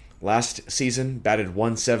last season: batted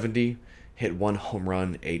 170, hit 1 home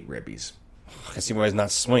run, 8 ribbies. I see why he's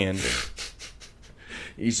not swinging.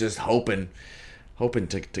 He's just hoping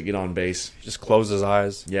to get on base. Just close his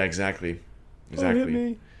eyes. Yeah, exactly. Hit Exactly.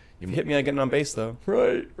 me. Hit me on getting on base though.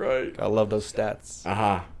 Right. I love those stats.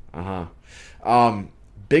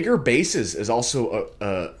 Bigger bases is also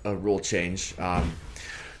a rule change.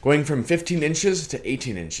 Going from 15 inches to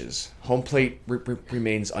 18 inches. Home plate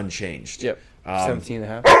remains unchanged. Yep. 17 and a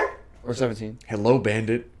half. Or 17. Hello,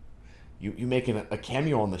 Bandit. You making a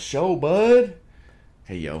cameo on the show, bud?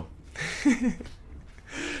 Hey, yo.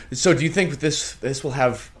 So do you think this will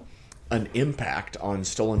have an impact on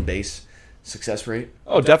stolen base success rate?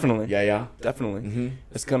 Oh, definitely. Yeah. Definitely.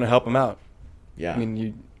 It's going to help him out. Yeah. I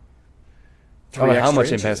mean, I don't know how extra much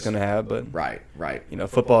inches. impact it's going to have, but Right.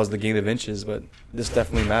 football is the game of inches, but this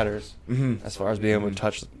definitely matters as far as being able to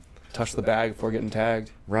touch the bag before getting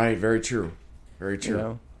tagged. Right, very true. Very true. You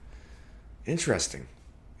know? Interesting.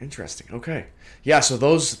 Okay. Yeah, so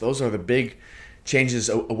those are the big changes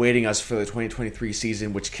awaiting us for the 2023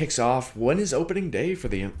 season, which kicks off. When is opening day for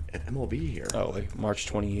the MLB here? Oh, like March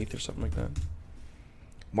 28th or something like that.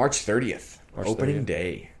 March 30th. March opening 30th.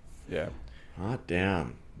 day. Yeah. Hot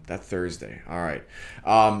damn. That Thursday. All right.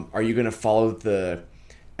 Are you going to follow the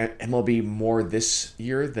MLB more this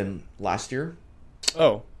year than last year?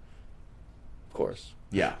 Oh, of course.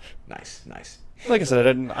 Yeah. Nice. Like I said,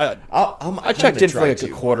 I I checked in for like a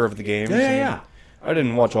quarter of the games. Yeah. I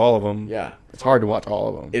didn't watch all of them. Yeah. It's hard to watch all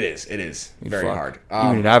of them. It is. I mean, Very fuck. hard.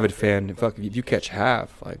 Even an avid fan, fuck, if you catch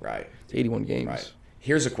half, like, Right. it's 81 games. Right.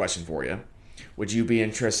 Here's a question for you. Would you be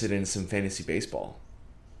interested in some fantasy baseball?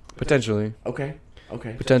 Potentially. Okay.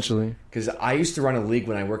 Potentially. Because I used to run a league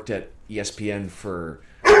when I worked at ESPN for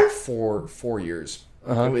 4 years.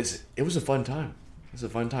 Uh-huh. It was a fun time.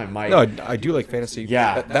 No, I do like fantasy.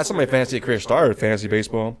 Yeah. That's how my fantasy career started, fantasy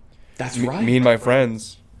baseball. That's Me- right. Me and my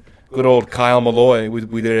friends. Good old Kyle Malloy.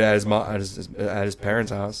 We did it at his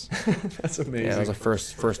parents' house. That's amazing. Yeah, it was the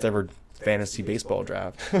first ever fantasy baseball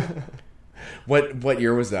draft. What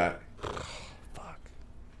year was that?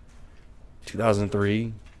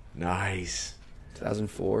 2003, Nice.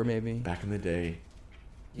 2004, maybe. Back in the day.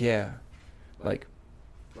 Yeah, like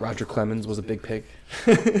Roger Clemens was a big pick.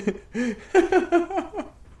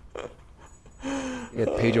 You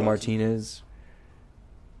had Pedro Martinez.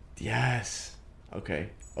 Yes. Okay.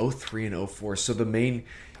 03 and 04. So the main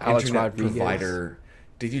Alex internet Rodriguez. provider.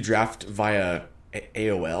 Did you draft via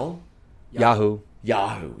AOL? Yahoo.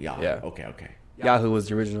 Yahoo. Yeah. Okay. Yahoo was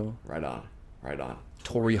the original. Right on.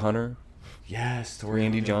 Torrey Hunter, Yes. Tori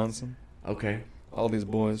Randy Hunter. Johnson, Okay. all these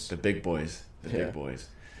boys. The big boys. Yeah. Big boys.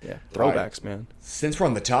 Yeah, throwbacks, man. Since we're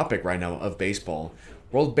on the topic right now of baseball,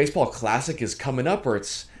 World Baseball Classic is coming up, or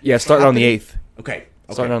it's Yeah, starting on the happening? 8th. Okay.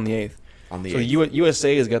 Starting on the 8th. On the So 8th.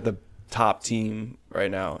 USA has got the top team right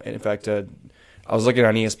now. And in fact, I was looking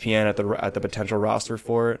on ESPN at the potential roster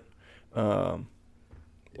for it.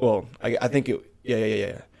 Well, I think it.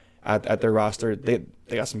 Yeah. At their roster, they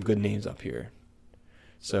got some good names up here.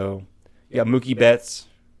 So you got Mookie Betts,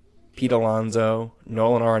 Pete Alonso,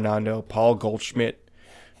 Nolan Arenado, Paul Goldschmidt.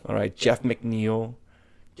 All right, Jeff McNeil,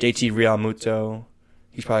 JT Realmuto.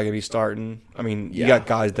 He's probably gonna be starting. I mean, you Yeah. got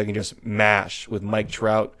guys that can just mash with Mike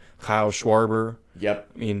Trout, Kyle Schwarber. Yep.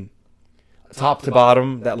 I mean, top to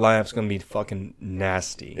bottom, that lineup's gonna be fucking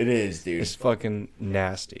nasty. It is, dude. It's fucking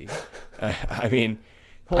nasty. I mean,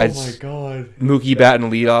 Oh I'd- my god. Mookie batting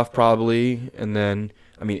leadoff probably, and then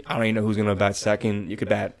I mean I don't even know who's gonna bat second. You could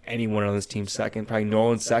bat anyone on this team second. Probably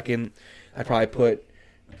Nolan second. I'd probably put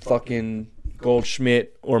fucking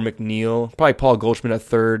Goldschmidt or McNeil. Probably Paul Goldschmidt at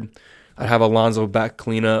third. I'd have Alonso back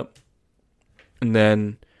cleanup, and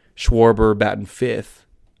then Schwarber batting fifth.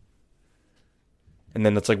 And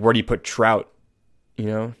then it's like, where do you put Trout? You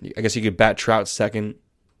know, I guess you could bat Trout second.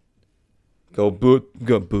 Go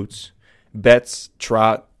Boots. Betts,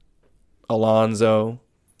 Trot, Alonso.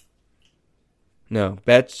 No,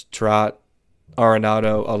 Betts, Trot,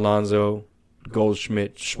 Arenado, Alonso,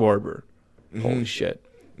 Goldschmidt, Schwarber. Holy shit.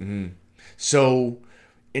 So,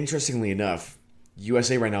 interestingly enough,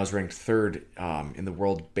 USA right now is ranked third in the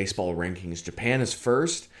world baseball rankings. Japan is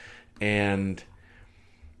first, and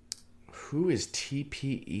who is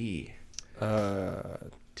TPE?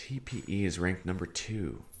 TPE is ranked number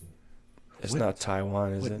 2. It's not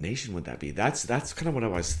Taiwan, is What it? nation would that be? That's kind of what I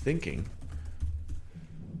was thinking.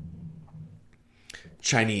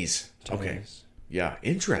 Chinese. Okay. Chinese. Yeah,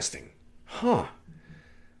 interesting. Huh.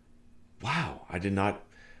 Wow, I did not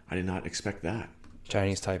expect that.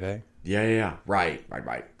 Chinese Taipei. Yeah. Right.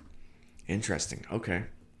 Interesting. Okay.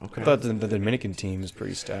 I thought the Dominican team is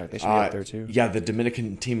pretty stacked. They should be up there too. Yeah, the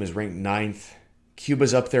Dominican team is ranked 9th.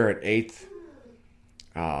 Cuba's up there at 8th.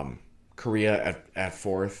 Korea at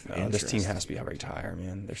 4th. This team has to be ranked higher,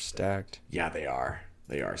 man. They're stacked. Yeah, they are.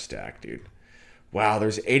 They are stacked, dude. Wow,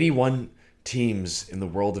 there's 81 teams in the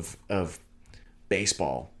world of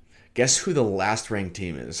baseball. Guess who the last ranked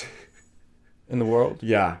team is? In the world?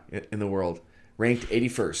 Yeah, in the world. Ranked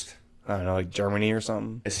 81st. I don't know, like Germany or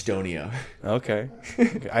something. Estonia. Okay. I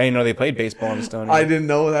didn't know they played baseball in Estonia. I didn't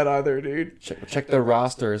know that either, dude. Check their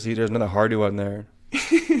roster. See, there's another Hardy one there.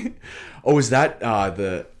 Oh, is that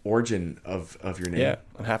the origin of your name? Yeah,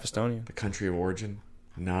 I'm half Estonian. The country of origin.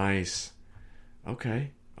 Nice.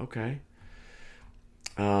 Okay.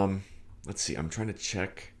 Let's see. I'm trying to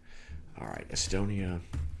check. All right, Estonia.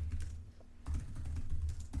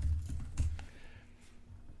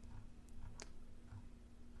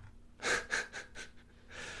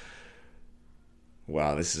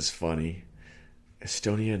 Wow, this is funny.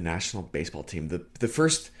 Estonia national baseball team. The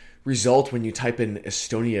first result when you type in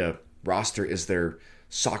Estonia roster is their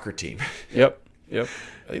soccer team. Yep. I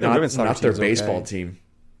think their women's soccer Not their team's baseball okay. team.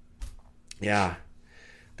 Yeah.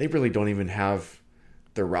 They really don't even have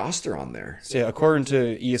their roster on there. So yeah, according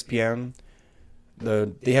to ESPN,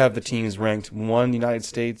 they have the teams ranked 1 United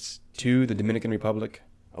States, 2 the Dominican Republic,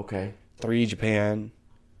 Okay. 3 Japan,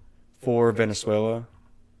 4 Venezuela,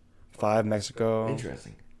 5 Mexico,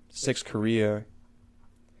 Interesting. 6 Korea,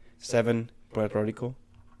 7 Puerto Rico.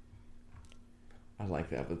 I like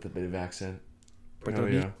that with the bit of accent. Puerto Oh,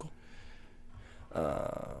 yeah. Rico.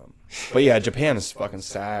 But yeah, Japan is fucking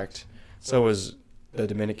stacked. So is the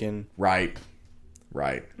Dominican. Right.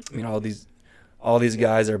 I mean, all these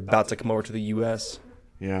guys are about to come over to the U.S.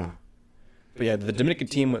 Yeah. But yeah, the Dominican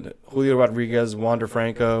team with Julio Rodriguez, Wander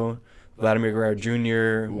Franco, Vladimir Guerrero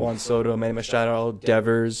Jr., Juan Soto, Manny Machado,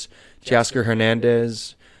 Devers, Teoscar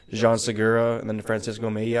Hernandez, Jean Segura, and then Francisco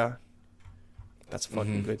Mejia. That's a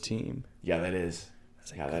fucking good team. Yeah, that is.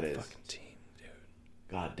 That's a Yeah, good that is. fucking team, dude.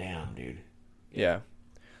 God damn, dude. Yeah.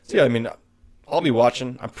 So yeah, I mean, I'll be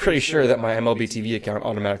watching. I'm pretty sure that my MLB TV account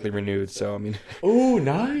automatically renewed. So I mean, Oh, I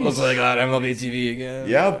nice. was like, God, MLB TV again.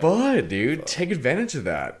 Yeah, bud, dude. Take advantage of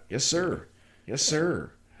that. Yes, sir.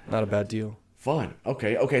 Not a bad deal. Fun.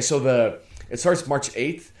 Okay. So it starts March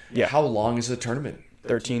 8th. Yeah. How long is the tournament?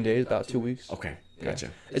 13 days, about 2 weeks. Okay,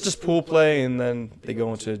 gotcha. It's just pool play, and then they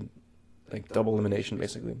go into like double elimination,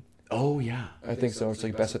 basically. Oh yeah, I think so. It's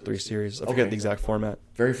like best of 3 series. I forget Okay. the exact format.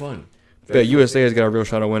 very fun. But USA has got a real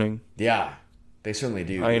shot of winning. Yeah, they certainly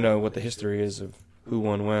do. I don't know what the history is of who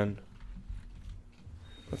won when.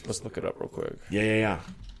 Let's look it up real quick. Yeah.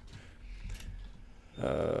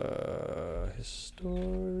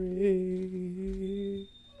 History.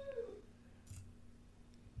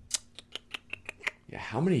 Yeah,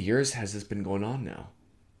 how many years has this been going on now?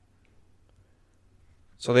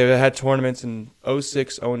 So they've had tournaments in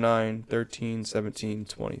 06, 09, 13, 17,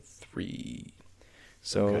 23.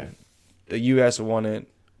 So Okay. the U.S. won it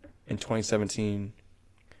in 2017.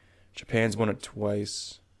 Japan's won it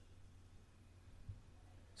twice.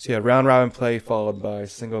 So yeah, round robin play followed by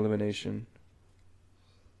single elimination.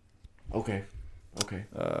 Okay.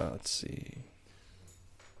 Let's see.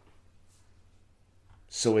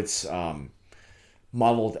 So it's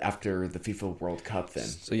modeled after the FIFA World Cup then.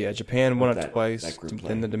 So yeah, Japan won it That twice. group play.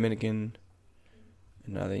 Then the Dominican,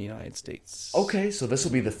 and now the United States. Okay, so this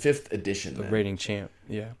will be the 5th edition The then. reigning champ.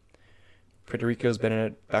 Yeah. Puerto Rico's been in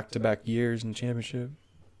it back-to-back years in the championship.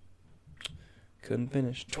 Couldn't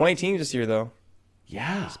finish. 20 teams this year though.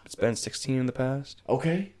 Yeah. It's been 16 in the past.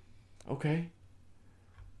 Okay. Yeah,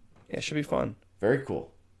 it should be fun. Very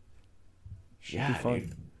cool. Should Yeah, be fun.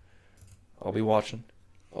 dude. I'll be watching.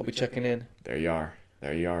 I'll be checking in. There you are.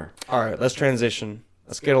 All right, let's transition.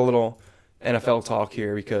 Let's get a little NFL talk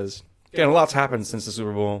here because again, a lot's happened since the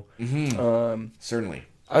Super Bowl. Certainly.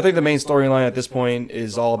 I think the main storyline at this point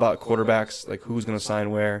is all about quarterbacks, like who's going to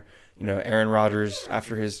sign where. Aaron Rodgers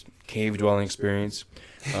after his cave dwelling experience.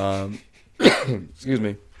 Excuse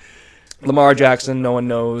me. Lamar Jackson, no one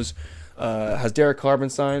knows. Has Derek Carr been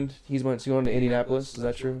signed? He's going to Indianapolis. Is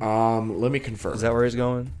that true? Let me confirm. Is that where he's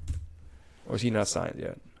going? Or is he not signed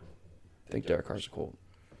yet? I think Derek Carr's a Colt.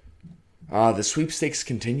 The sweepstakes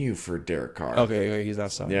continue for Derek Carr. Okay, he's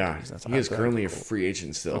not signed. Yeah, He's not signed. he is currently a free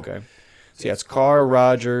agent still. Okay. So, yeah, it's Carr,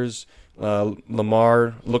 Rodgers,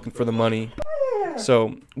 Lamar looking for the money.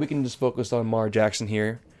 So, we can just focus on Lamar Jackson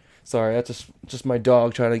here. Sorry, that's just my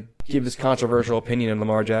dog trying to give this controversial opinion on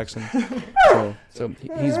Lamar Jackson. So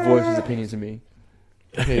he's voiced his opinion to me.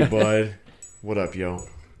 Hey, bud. What up, yo?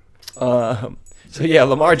 So, yeah,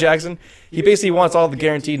 Lamar Jackson, he basically wants all the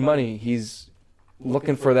guaranteed money. He's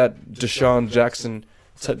looking for that Deshaun Jackson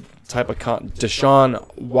type of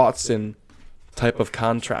Deshaun Watson type of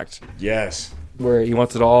contract Yes. where he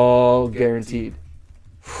wants it all guaranteed.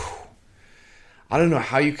 I don't know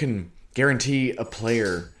how you can guarantee a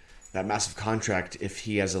player that massive contract if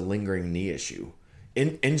he has a lingering knee issue,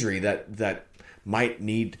 injury that might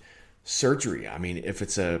need surgery. I mean, if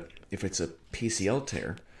it's a PCL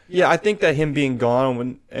tear. Yeah, I think that him being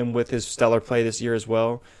gone and with his stellar play this year as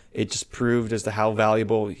well, it just proved as to how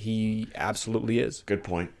valuable he absolutely is. Good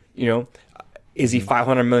point. Is he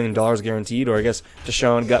 $500 million guaranteed, or I guess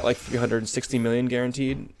Deshaun got like $360 million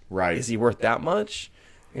guaranteed? Right. Is he worth that much?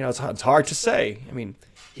 It's hard to say. I mean,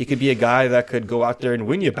 he could be a guy that could go out there and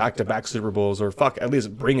win you back-to-back Super Bowls, or at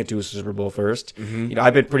least bring it to a Super Bowl first.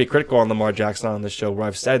 I've been pretty critical on Lamar Jackson on this show, where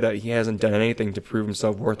I've said that he hasn't done anything to prove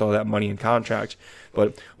himself worth all that money in contract.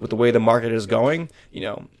 But with the way the market is going,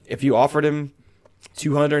 if you offered him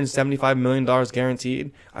 $275 million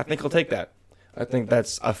guaranteed, I think he'll take that. I think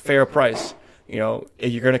that's a fair price.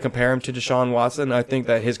 If you're going to compare him to Deshaun Watson, I think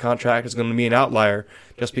that his contract is going to be an outlier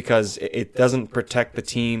just because it doesn't protect the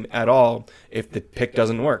team at all if the pick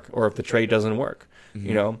doesn't work or if the trade doesn't work.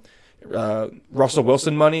 Russell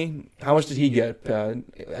Wilson money, how much did he get?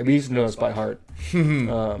 We used to know this by heart.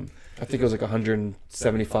 I think it was like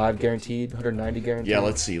 175 guaranteed, 190 guaranteed. Yeah,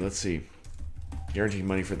 let's see. Guaranteed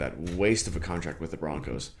money for that waste of a contract with the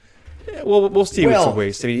Broncos. Yeah, well, we'll see what's a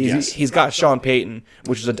waste. I mean, yes. he's got Sean Payton,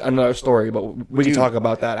 which is another story, but we can talk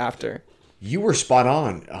about that after. You were spot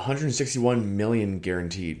on. 161 million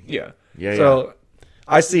guaranteed. Yeah. Yeah. So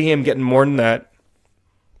I see him getting more than that.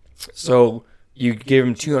 So you give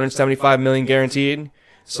him 275 million guaranteed.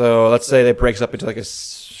 So let's say that breaks up into like a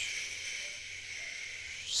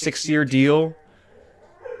 6-year deal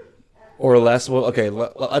or less. Well, okay,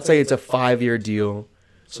 let's say it's a 5-year deal.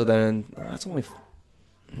 So then that's only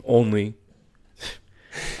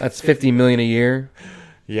that's $50 million a year.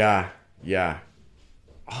 Yeah.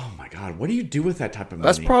 Oh my God, what do you do with that type of money?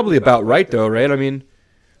 That's probably about right, though, right? I mean,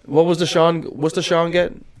 what's Deshaun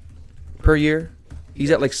get per year? He's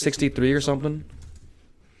at like 63 or something.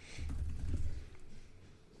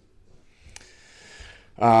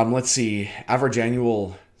 Let's see. Average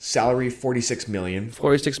annual salary $46 million.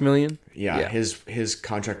 46 million. Yeah. His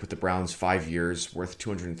contract with the Browns 5 years worth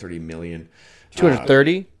 $230 million.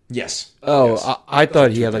 230. Yes. Oh, yes. I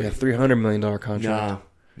thought he had like a $300 million contract.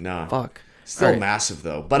 No. Fuck. Still massive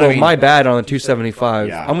though. But Well, I mean, my bad on the 275.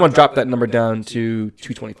 Yeah. I'm gonna drop that number down to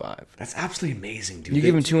 225. that's absolutely amazing, dude. You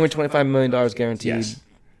give him $225 million guaranteed Yes.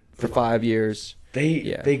 for 5 years.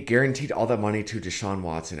 They guaranteed all that money to Deshaun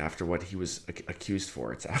Watson after what he was accused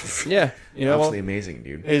for. It's absolutely, Yeah, absolutely amazing,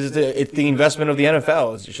 dude. It's the investment of the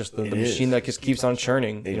NFL. It's just the machine that just keeps on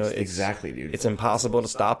churning. Exactly, dude. It's impossible to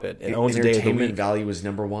stop it. It owns a day of the Entertainment week. value is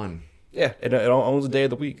number one. Yeah, it owns a day of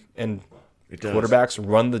the week, and It does. quarterbacks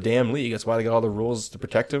run the damn league. That's why they got all the rules to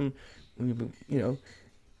protect them.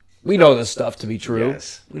 We know this stuff to be true.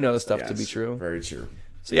 Yes. We know this stuff to Yes. be true. Very true.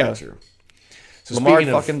 So yeah, Very true. So Lamar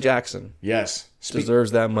speaking of- fucking Jackson yes.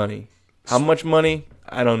 deserves that money. How much money?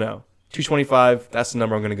 I don't know. 225. That's the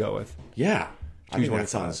number I'm going to go with. Yeah. I think that 225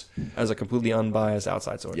 sounds. as a completely unbiased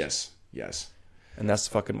outside source. Yes. And that's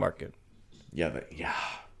the fucking market. Yeah.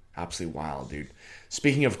 Absolutely wild, dude.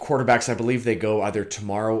 Speaking of quarterbacks, I believe they go either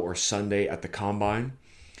tomorrow or Sunday at the Combine.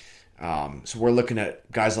 So we're looking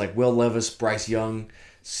at guys like Will Levis, Bryce Young,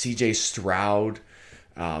 C.J. Stroud.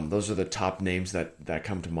 Those are the top names that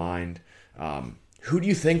come to mind. Who do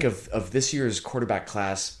you think of this year's quarterback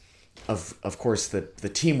class? Of course, the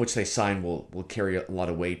team which they sign will carry a lot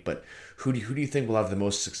of weight, but who do you think will have the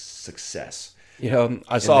most success?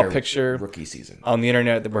 I saw in a their picture rookie season. on the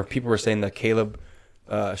internet where people were saying that Caleb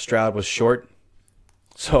Stroud was short.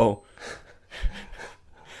 So,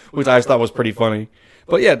 which I just thought was pretty funny.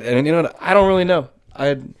 But yeah, and I don't really know.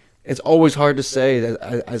 It's always hard to say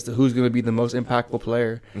as to who's going to be the most impactful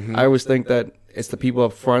player. I always think that it's the people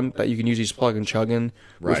up front that you can usually just plug and chug in,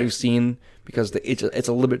 which Right. we've seen because it's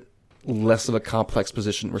a little bit less of a complex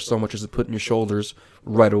position where so much is put in your shoulders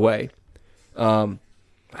right away. I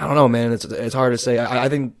don't know, man. It's hard to say. I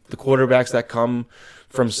think the quarterbacks that come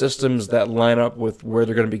from systems that line up with where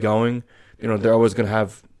they're going to be going, they're always going to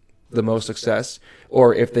have the most success.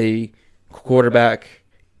 Or if the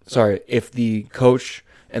coach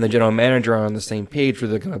and the general manager are on the same page, where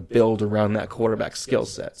they're going to build around that quarterback skill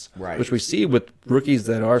sets. Right. Which we see with rookies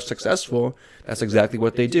that are successful. That's exactly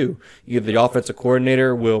what they do. Either the offensive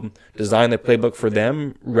coordinator will design the playbook for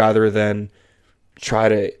them rather than try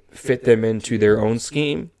to fit them into their own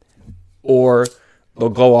scheme, or they'll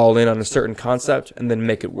go all in on a certain concept and then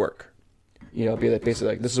make it work. Be like basically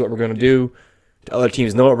like, this is what we're going to do. The other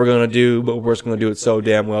teams know what we're going to do, but we're just going to do it so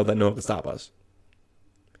damn well that no one can stop us.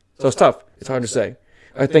 So it's tough. It's hard to say.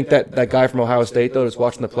 I think that guy from Ohio State, though, that's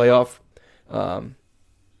watching the playoff,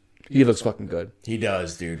 he looks fucking good. He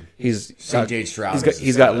does, dude. C.J. Stroud.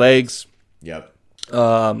 He's got legs, Yep.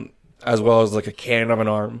 as well as like a cannon of an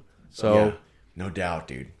arm. So Yeah. No doubt,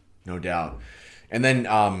 dude. No doubt. And then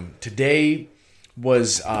today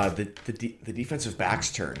was the defensive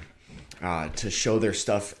backs' turn to show their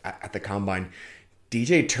stuff at the combine.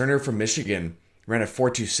 DJ Turner from Michigan ran a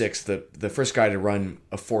 4.26, the first guy to run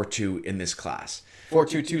a 4.2 in this class.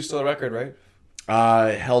 4.22 still a record,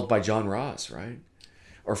 right? Held by John Ross, right?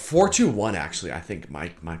 Or 4.21 actually, I think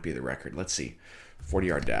might be the record. Let's see.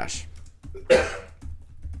 40-yard dash.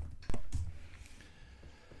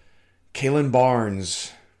 Kalen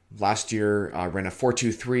Barnes last year ran a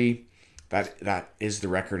 4.23. That is the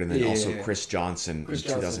record. And then also Chris Johnson in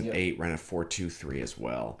 2008 ran a 4.23 as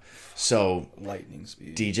well. So Lightning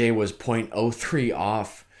speed. DJ was 0.03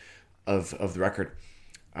 off of the record.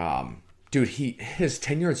 Dude, his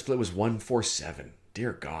 10-yard split was 1.47.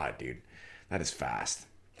 Dear God, dude. That is fast.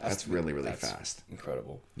 That's really, really fast.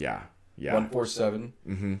 Incredible. Yeah. 1.47.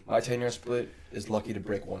 Mm-hmm. My 10-yard split is lucky to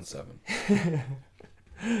break 1.7.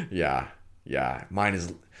 Yeah. Mine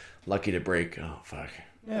is lucky to break. Oh, fuck.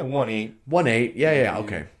 Yeah, 1.8. 1.8. Yeah.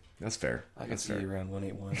 Okay. That's fair. I can see you around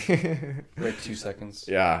 1.81. Break 2 seconds.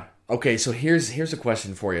 Yeah. Okay, so here's a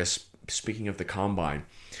question for you. Speaking of the combine,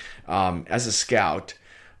 as a scout,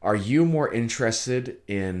 are you more interested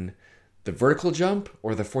in the vertical jump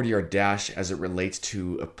or the 40-yard dash as it relates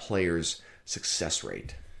to a player's success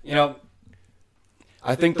rate?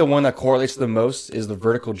 I think the one that correlates the most is the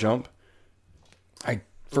vertical jump.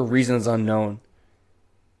 For reasons unknown.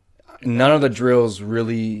 None of the drills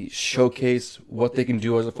really showcase what they can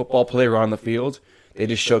do as a football player on the field. They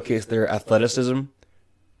just showcase their athleticism,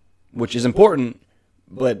 which is important,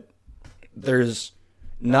 but there's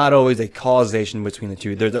not always a causation between the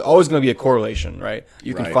two. There's always going to be a correlation, right?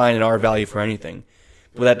 You can find an R value for anything,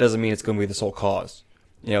 but that doesn't mean it's going to be the sole cause.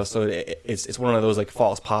 So it's one of those like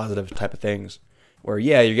false positive type of things where,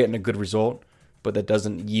 yeah, you're getting a good result, but that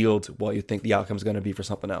doesn't yield what you think the outcome is going to be for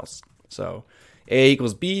something else. So A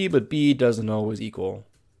equals B, but B doesn't always equal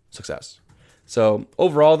success. So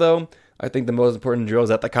overall, though, I think the most important drills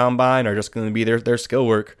at the combine are just going to be their skill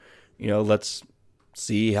work. Let's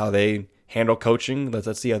see how they handle coaching.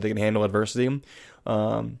 Let's see how they can handle adversity.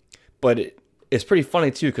 But it's pretty funny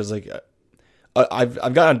too, because like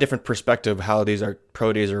I've gotten a different perspective of how these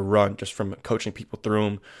pro days are run just from coaching people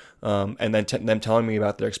through them, and then them telling me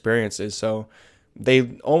about their experiences. So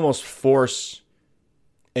they almost force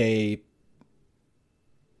we'll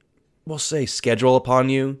say schedule upon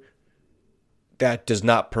you that does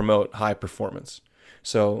not promote high performance.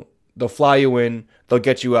 So they'll fly you in, they'll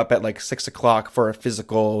get you up at like 6 o'clock for a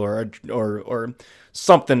physical or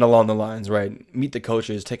something along the lines, right? Meet the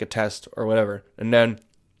coaches, take a test or whatever. And then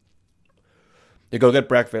you go get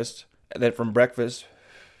breakfast. And then from breakfast,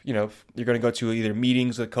 you're going to go to either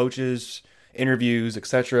meetings with coaches, interviews,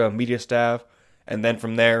 etc., media staff. And then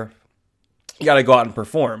from there, you got to go out and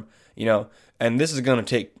perform, and this is going to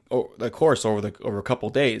take the course over a couple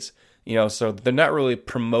of days, so they're not really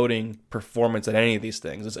promoting performance at any of these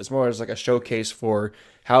things. It's more as like a showcase for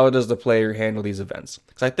how does the player handle these events.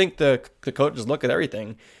 Because I think the coaches look at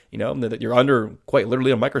everything, that you're under quite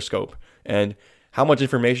literally a microscope, and how much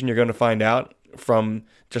information you're going to find out from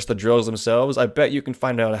just the drills themselves. I bet you can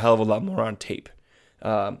find out a hell of a lot more on tape.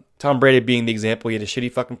 Tom Brady being the example, he had a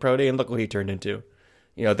shitty fucking pro day, and look what he turned into.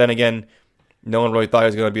 Then again, no one really thought he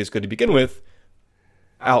was going to be as good to begin with.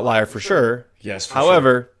 Outlier for sure. Yes.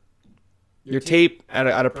 However, your tape at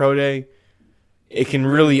a pro day, it can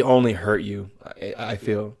really only hurt you. I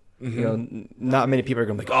feel. Not many people are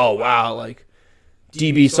going to be like, oh wow, like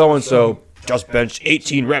DB so and so just benched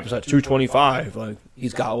 18 reps at 225. Like,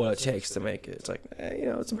 he's got what it takes to make it. It's like,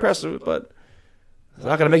 it's impressive, but it's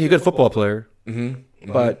not going to make you a good football player.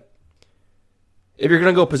 But if you're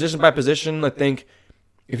going to go position by position, I think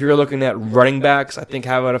if you're looking at running backs, I think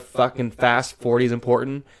having a fucking fast 40 is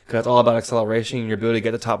important because that's all about acceleration and your ability to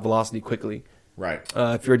get the top velocity quickly. Right.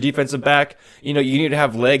 If you're a defensive back, you need to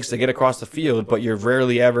have legs to get across the field, but you're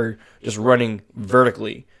rarely ever just running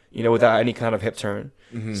vertically, without any kind of hip turn.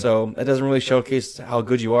 So that doesn't really showcase how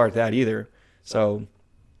good you are at that either. So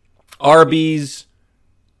RBs,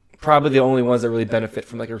 probably the only ones that really benefit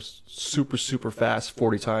from like a super, super fast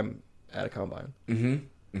 40 time at a combine.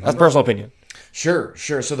 That's personal opinion. Sure.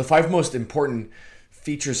 So the 5 most important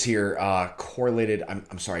features here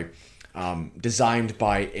designed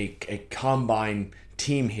by a combine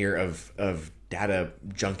team here of data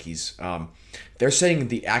junkies. They're saying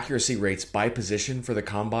the accuracy rates by position for the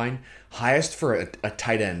combine highest for a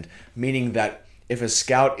tight end, meaning that if a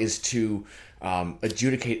scout is to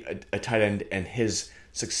adjudicate a tight end and his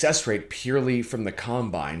success rate purely from the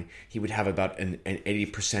combine, he would have about an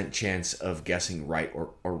 80% chance of guessing right or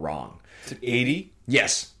wrong. 80?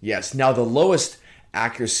 Yes. Now the lowest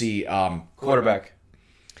accuracy Quarterback.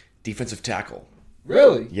 defensive tackle.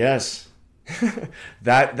 Really? Yes.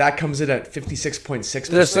 that comes in at 56.6%.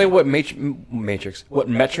 Did I say what what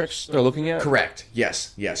metrics they're looking at? Correct.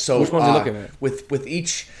 Yes. So which ones are you looking at? With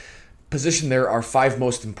each position, there are 5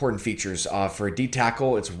 most important features. For a D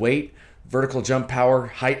tackle, it's weight, vertical jump power,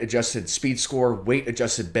 height adjusted speed score, weight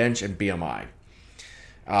adjusted bench, and BMI.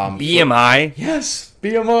 BMI? Yes,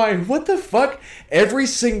 BMI. What the fuck? Every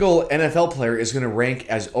single NFL player is going to rank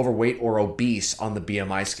as overweight or obese on the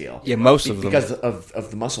BMI scale. Yeah, most of them. Because of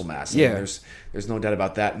the muscle mass. Yeah. There's no doubt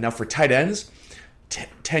about that. Now for tight ends,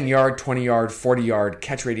 10-yard, 20-yard, 40-yard,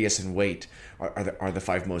 catch radius, and weight are the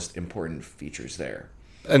 5 most important features there.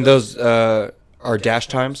 And those are dash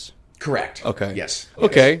times? Correct. Okay. Yes.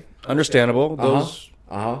 Okay. Understandable. Those.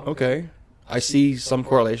 Uh-huh. Okay. I see some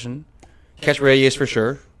correlation. Catch radius for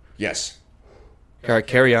sure. Yes. All right,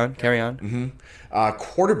 carry on.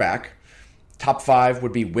 Quarterback, top 5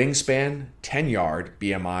 would be wingspan, 10-yard,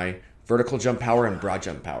 BMI, vertical jump power, and broad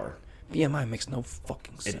jump power. BMI makes no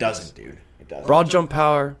fucking sense. It doesn't, dude. It doesn't. Broad jump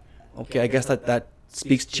power. Okay, I guess that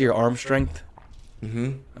speaks to your arm strength.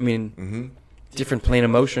 I mean, different plane of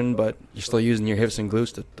motion, but you're still using your hips and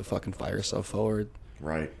glutes to fucking fire yourself forward.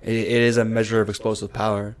 Right. It is a measure of explosive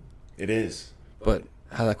power. It is. But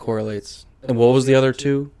how that correlates. And what was the other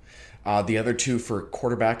 2? The other 2 for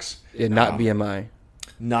quarterbacks. Yeah, not BMI.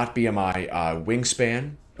 Not BMI.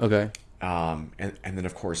 Wingspan. Okay. And then,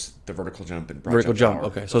 of course, the vertical jump and broad Vertical jump. power.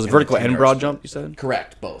 Okay. So it's And vertical the 10 and yards. broad jump, you said?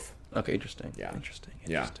 Correct. Both. Okay, interesting. Yeah. Interesting.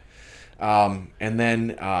 Yeah. And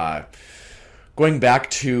then going back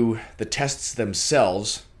to the tests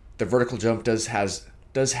themselves, the vertical jump does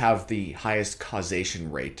have the highest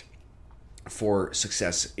causation rate for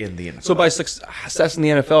success in the NFL. So by success in the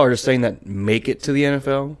NFL, are you saying that make it to the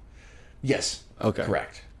NFL? Yes. Okay.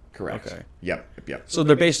 Correct. Okay. Yep. So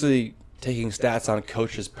they're basically taking stats on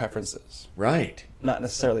coaches' preferences. Right. Not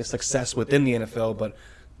necessarily success within the NFL, but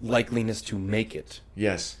likeliness to make it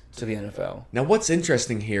Yes. to the NFL. Now, what's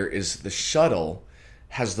interesting here is the shuttle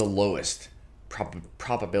has the lowest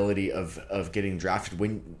probability of getting drafted.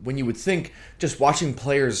 When you would think just watching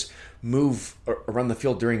players move around the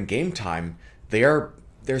field during game time,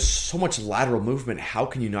 there's so much lateral movement. How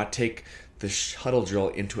can you not take the shuttle drill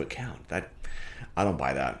into account? I don't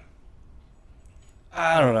buy that.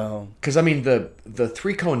 I don't know. Because I mean the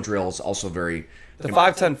 3-cone drill is also very The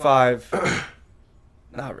 5-10-5.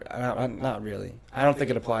 Not really. I don't think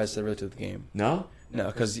it applies to the game. no. No,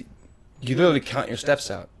 because you literally count your steps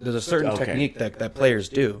out. There's a certain Okay. technique that players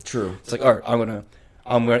do. True. It's like, all right,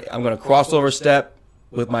 I'm gonna crossover step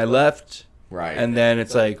with my left, Right. and then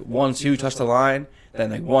it's like 1-2 touch the line,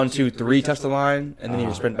 then like 1-2-3 touch the line, and then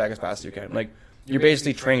you sprint back as fast as you can. Like you're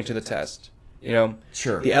basically trained to the test.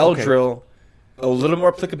 Sure. The L Okay. drill, a little more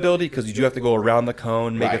applicability because you do have to go around the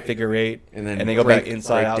cone, make a Right. figure 8, and then go back break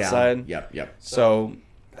inside down. outside. Yep. So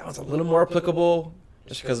that was a little more applicable,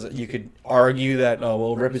 just because you could argue that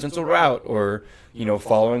it represents a route, or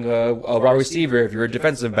following a wide receiver if you're a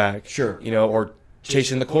defensive back, Sure. or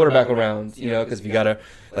chasing the quarterback around, because if you gotta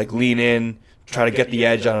like lean in, try to get the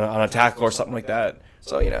edge on a tackle or something like that.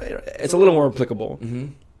 So it's a little more applicable. Mm-hmm.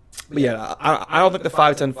 But yeah, I don't think the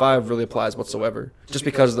 5-10-5 really applies whatsoever, just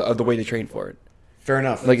because of the way they train for it. Fair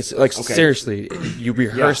enough. Like Okay. seriously, you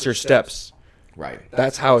rehearse your steps. Right.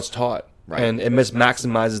 That's how it's taught, Right. and it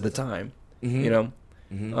maximizes the time.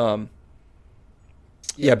 Mm-hmm.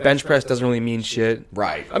 Yeah, bench press doesn't really mean shit.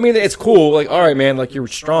 Right. I mean, it's cool. Like, all right, man, like you're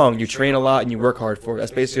strong, you train a lot, and you work hard for it.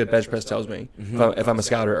 That's basically what bench press tells me if I'm a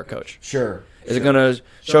scout or a coach. Sure. Is it going to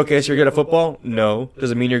showcase you're good at football? No.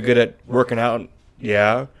 Does it mean you're good at working out?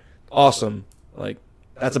 Yeah. Awesome. Like,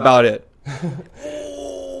 that's about it.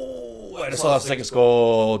 Oh, I just saw the second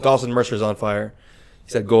goal. Dawson Mercer's on fire.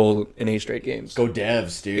 He said goal in 8 straight games. Go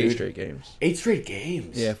Devs, dude. 8 straight games. 8 straight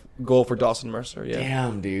games. Yeah, goal for Dawson Mercer. Yeah.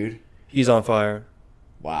 Damn, dude. He's on fire.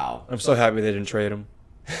 Wow. I'm so happy they didn't trade him.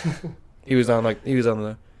 He was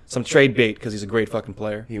on some trade bait because he's a great fucking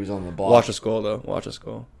player. He was on the ball. Watch this goal though. Watch this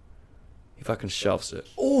goal. He fucking shelves it.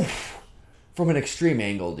 Oof. From an extreme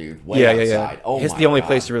angle, dude. Way Yeah. outside. Oh, It's my the only God.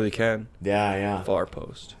 place he really can. Yeah. Far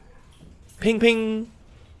post. Ping ping.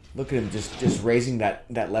 Look at him just raising that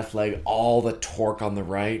left leg, all the torque on the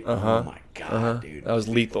right. Oh my God, dude. That was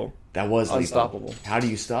lethal. That was lethal. Unstoppable. How do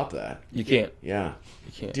you stop that? You can't. Yeah.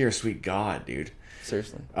 You can't. Dear sweet God, dude.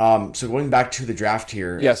 Seriously. So going back to the draft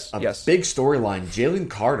here. Yes. Big storyline. Jalen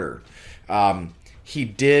Carter. He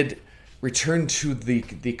did return to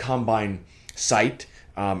the combine site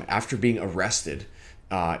after being arrested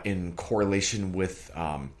in correlation with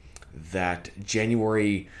that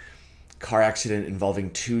January car accident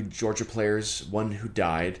involving 2 Georgia players, one who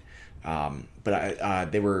died,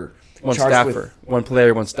 but they were One charged staffer. with... One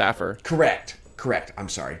player, one staffer. Correct. I'm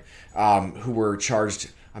sorry. Who were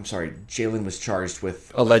charged... I'm sorry. Jalen was charged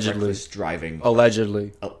with Allegedly. reckless driving.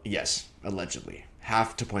 Allegedly. Yes, allegedly.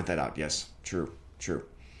 Have to point that out. Yes, true.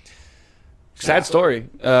 Sad story.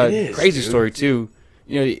 It is, Crazy dude. story too.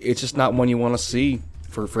 You know, it's just not one you want to see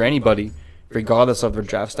for anybody, regardless of their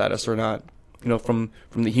draft status or not. You know, from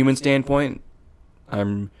the human standpoint,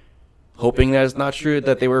 I'm hoping that it's not true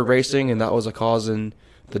that they were racing and that was a cause in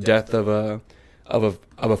the death of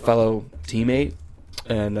a fellow teammate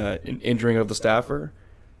and an injuring of the staffer.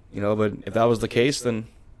 You know, but if that was the case, then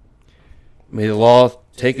may the law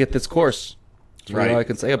take its course. That's really all I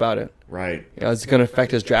can say about it. Right. You know, it's going to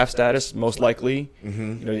affect his draft status, most likely.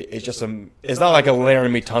 Mm-hmm. You know, it's just it's not like a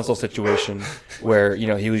Laramie Tunsil situation where, you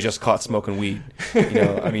know, he was just caught smoking weed. You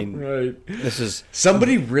know, I mean, Right. this is...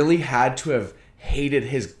 Somebody really had to have hated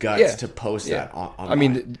his guts Yeah. to post Yeah. that on. I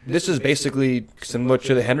mean, this is basically similar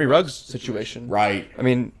to the Henry Ruggs situation. right. I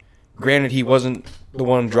mean, granted, he wasn't the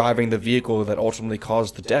one driving the vehicle that ultimately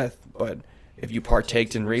caused the death, but if you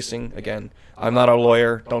partaked in racing, again, I'm not a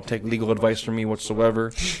lawyer. Don't take legal advice from me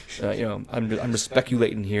whatsoever. You know, I'm just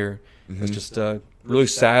speculating here. Mm-hmm. It's just a really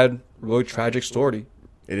sad, really tragic story.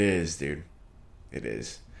 It is, dude. It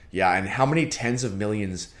is. Yeah, and how many tens of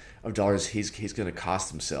millions of dollars he's going to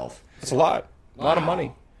cost himself? It's a lot of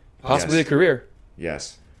money, possibly Yes. a career,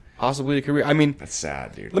 Yes. possibly a career. I mean, That's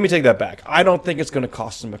sad, dude. let me take that back. I don't think it's going to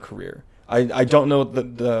cost him a career. I don't know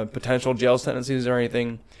the potential jail sentences or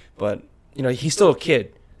anything, but you know, he's still a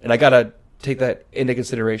kid, and I gotta take that into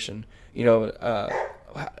consideration. You know,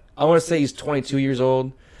 I want to say he's 22 years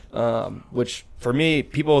old, which for me,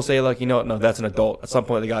 people will say like, you know, no, that's an adult. At some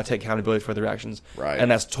point, they gotta take accountability for their actions, Right. and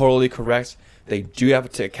that's totally correct. They do have to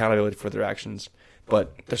take accountability for their actions,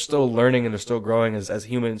 but they're still learning and they're still growing as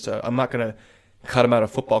humans. So I'm not gonna cut him out of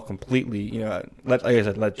football completely. You know, like I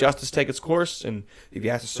said, let justice take its course, and if he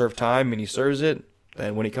has to serve time and he serves it,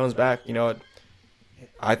 then when he comes back, you know,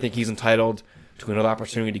 I think he's entitled to another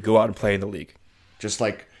opportunity to go out and play in the league. Just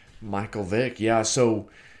like Michael Vick. Yeah, so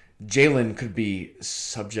Jalen could be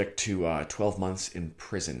subject to 12 months in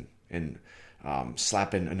prison and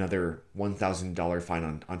slap in another $1,000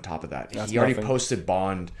 fine on top of that. That's he already nothing. posted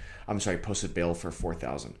bail for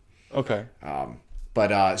 $4,000. Okay.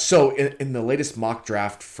 But so in the latest mock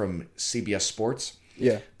draft from CBS Sports,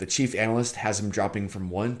 Yeah. the chief analyst has him dropping from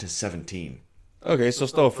 1 to 17. Okay, so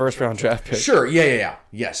still a first-round draft pick. Sure, yeah.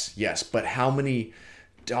 Yes. But how many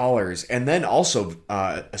dollars? And then also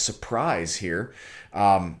a surprise here.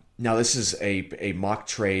 Now this is a mock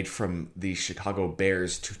trade from the Chicago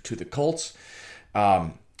Bears to the Colts.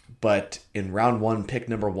 But in round 1, pick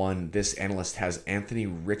number 1, this analyst has Anthony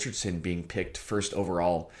Richardson being picked first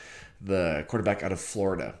overall, the quarterback out of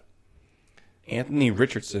Florida. Anthony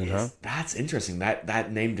Richardson, huh? That's interesting.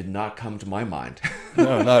 That name did not come to my mind.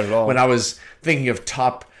 No, not at all. When I was thinking of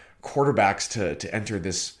top quarterbacks to enter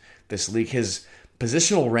this league, his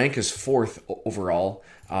positional rank is 4th overall.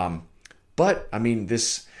 But I mean,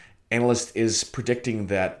 this analyst is predicting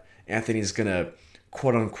that Anthony is going to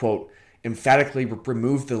quote unquote emphatically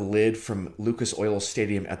remove the lid from Lucas Oil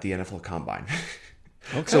Stadium at the NFL Combine.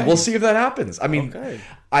 Okay. So we'll see if that happens. I mean, Okay.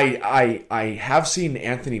 I have seen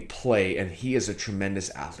Anthony play, and he is a tremendous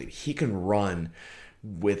athlete. He can run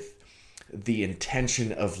with the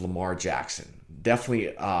intention of Lamar Jackson.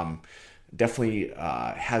 Definitely definitely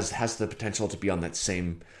has the potential to be on that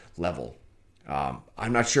same level.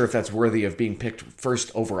 I'm not sure if that's worthy of being picked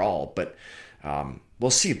first overall, but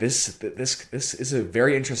we'll see. This is a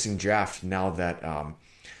very interesting draft now that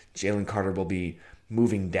Jalen Carter will be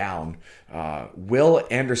moving down. Will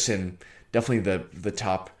Anderson, definitely the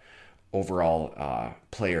top overall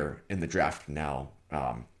player in the draft now.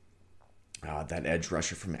 That edge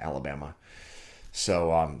rusher from Alabama.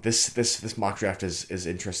 So this mock draft is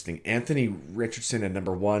interesting. Anthony Richardson at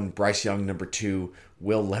number 1, Bryce Young number 2,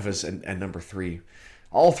 Will Levis at number 3.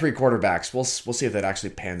 All 3 quarterbacks. We'll see if that actually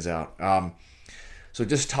pans out. So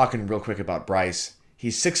just talking real quick about Bryce,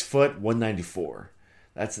 he's 6 foot 194.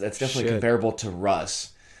 That's definitely comparable to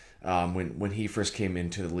Russ when he first came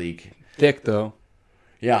into the league. Thick though.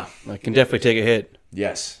 Yeah, Like can definitely take a hit.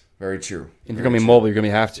 yes, very true. If you're gonna be mobile, you're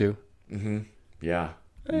gonna have to. Yeah,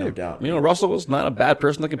 no doubt. You know, Russell was not a bad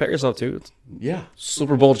person to compare yourself to. It's Yeah,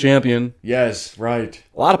 Super Bowl champion. yes, right.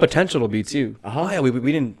 A lot of potential to be too. Uh-huh. Oh, yeah,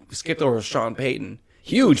 we didn't skip over Sean Payton.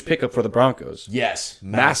 Huge pickup for the Broncos. Yes,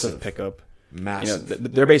 Massive pickup. massive. You know,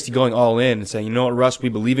 they're basically going all in and saying, you know what, Russ, we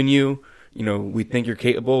believe in you. You know, we think you're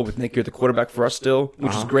capable. We think you're the quarterback for us still,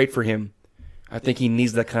 which is great for him. I think he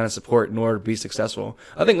needs that kind of support in order to be successful.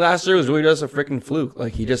 I think last year was really just a freaking fluke.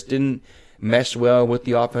 Like, he just didn't mesh well with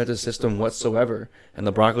the offensive system whatsoever. And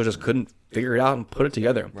the Broncos just couldn't figure it out and put it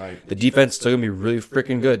together. Right. The defense is still going to be really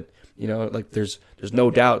freaking good. You know, like, there's no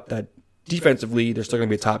doubt that defensively, they're still going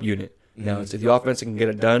to be a top unit. Now, it's if the offense can get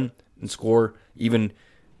it done and score even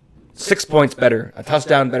 6 points better, a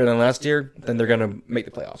touchdown better than last year, then they're going to make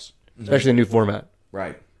the playoffs, especially in the new format.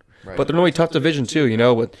 Right. But they're really tough division too, you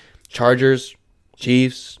know, with Chargers,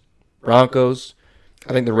 Chiefs, Broncos.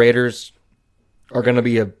 I think the Raiders are going to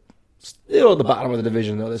be still at the bottom of the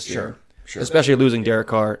division though this year. Sure. Especially losing Derek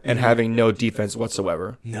Carr and having no defense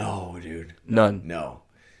whatsoever. No, dude. None. No.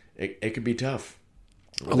 It could be tough.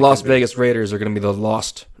 The Las Vegas Raiders are going to be the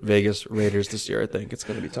lost Vegas Raiders this year, I think. It's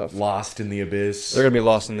going to be tough. Lost in the abyss. They're going to be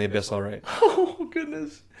lost in the abyss, all right. Oh,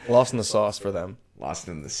 goodness. Lost in the sauce for them. Lost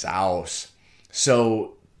in the sauce.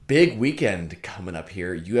 So, big weekend coming up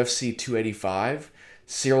here. UFC 285.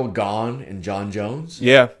 Cyril Gahn and John Jones.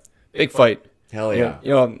 Yeah, big fight. Hell yeah.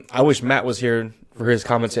 You know, I wish Matt was here for his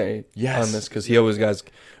commentary Yes. on this because he always has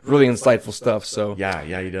really insightful stuff. So Yeah,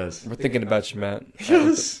 he does. we're thinking about you, Matt.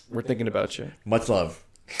 Yes. We're thinking about you. Much love.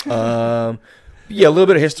 Yeah, a little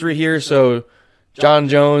bit of history here. So John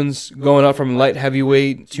Jones going up from light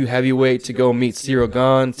heavyweight to heavyweight to go meet Cyril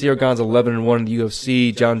Gahn. Cyril Gahn's 11-1 in the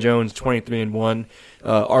UFC. John Jones 23-1.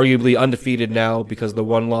 Arguably undefeated now because the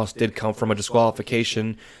one loss did come from a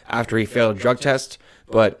disqualification after he failed a drug test.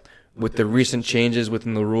 But with the recent changes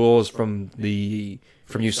within the rules from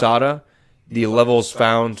USADA, the levels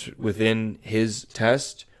found within his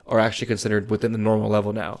test are actually considered within the normal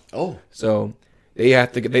level now. Oh. So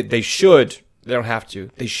they should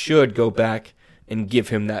go back and give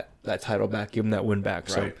him that title back, give him that win back.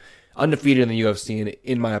 So Right. undefeated in the UFC, and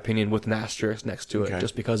in my opinion, with an asterisk next to it, Okay.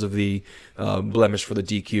 just because of the blemish for the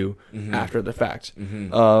DQ after the fact.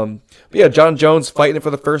 But yeah, John Jones fighting it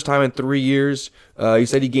for the first time in 3 years. He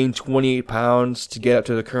said he gained 28 pounds to get up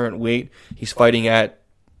to the current weight. He's fighting at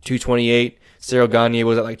 228. Cyril Gahn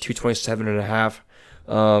was at like 227 and a half.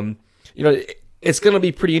 You know, it's going to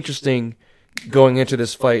be pretty interesting going into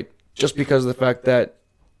this fight just because of the fact that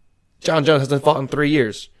John Jones hasn't fought in 3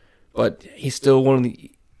 years, but he's still one of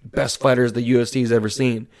the best fighters the UFC's ever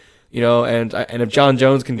seen. You know, and if John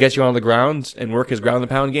Jones can get you on the ground and work his ground and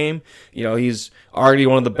pound game, you know, he's already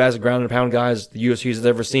one of the best ground and pound guys the UFC's has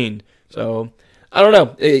ever seen. So, I don't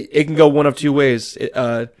know. It can go one of two ways.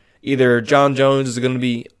 Either John Jones is going to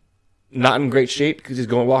be not in great shape because he's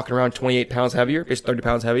walking around 28 pounds heavier, basically 30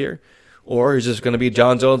 pounds heavier, or he's just going to be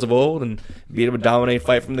John Jones of old and be able to dominate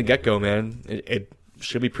fight from the get-go, man. It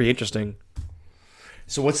should be pretty interesting.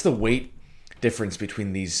 So what's the weight difference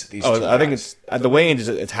between these two I think guys? it's at the weigh-in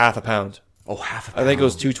it's half a pound. Oh, half a pound. I think it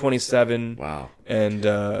was 227. Wow. And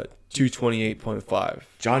 228.5.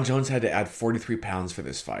 John Jones had to add 43 pounds for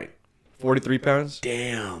this fight. 43 pounds?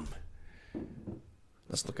 Damn.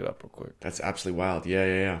 Let's look it up real quick. That's absolutely wild.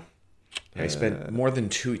 Yeah, he spent more than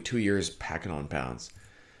two years packing on pounds.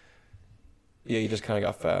 Yeah, he just kind of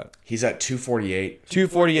got fat. He's at 248.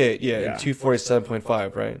 248, yeah. Yeah. And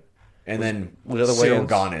 247.5, right? And then what other Cyril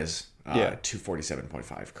weigh-ins? Gahn is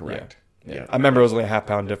 247.5, correct. Yeah. I remember it was only a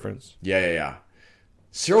half-pound difference. Yeah.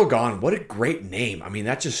 Cyril Gahn, what a great name. I mean,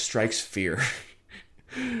 that just strikes fear.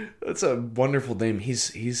 That's a wonderful name.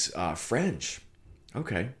 He's French.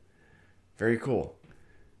 Okay. Very cool.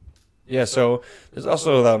 Yeah, so there's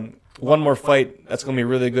also one more fight that's going to be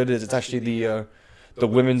really good. It's actually the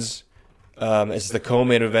women's It's the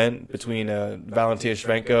co-main event between Valentina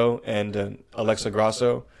Shevchenko and Alexa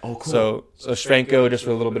Grasso. Oh, cool. So Shevchenko, just for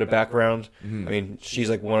a little bit of background, I mean, she's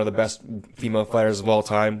like one of the best female fighters of all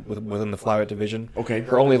time within the flyweight division. Okay.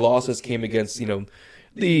 Her only losses came against,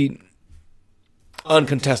 the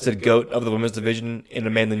uncontested GOAT of the women's division in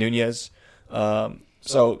Amanda Nunes.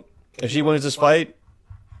 So if she wins this fight,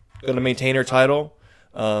 going to maintain her title.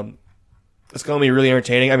 It's going to be really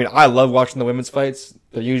entertaining. I mean, I love watching the women's fights.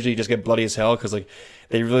 They usually just get bloody as hell because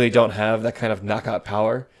they really don't have that kind of knockout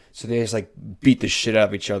power. So they just beat the shit out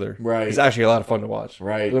of each other. Right. It's actually a lot of fun to watch.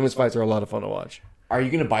 Right. The women's fights are a lot of fun to watch. Are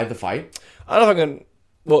you going to buy the fight? I don't know if I'm going to...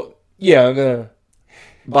 Well, yeah, I'm going to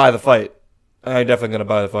buy the fight. I'm definitely going to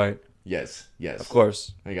buy the fight. Yes. Of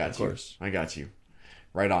course. I got you. Of course. I got you.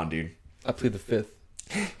 Right on, dude. I plead the fifth.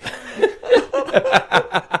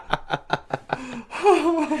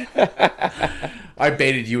 I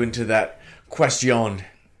baited you into that question,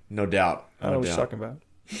 no doubt. I don't know what you're doubt. talking about.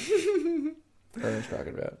 I don't know what you're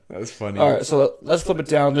talking about. That's funny. All right, so let's flip it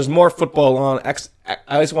down. There's more football on. I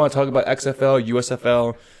just want to talk about XFL,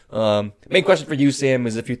 USFL. Main question for you, Sam,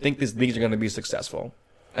 is if you think these leagues are going to be successful.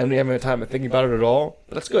 I don't have any time of thinking about it at all,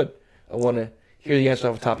 but that's good. I want to hear the answer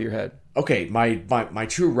off the top of your head. Okay, my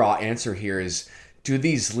true raw answer here is: do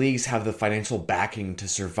these leagues have the financial backing to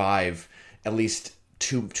survive at least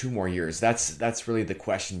two more years? That's really the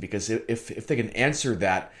question, because if they can answer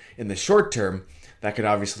that in the short term, that could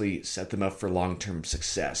obviously set them up for long-term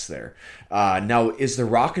success there. Now, is The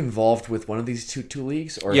Rock involved with one of these two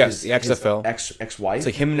leagues? Or Yes, the XFL. His ex-wife? It's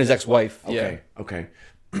like him and his ex-wife. Okay.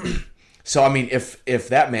 So, I mean, if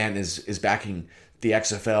that man is backing the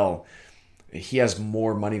XFL, he has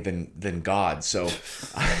more money than God. So,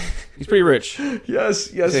 He's pretty rich. yes,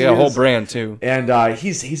 He got a whole brand, too. and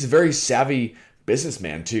he's a very savvy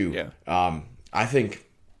businessman too. Yeah. I think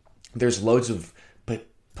there's loads of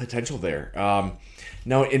potential there.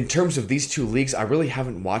 Now, in terms of these two leagues, I really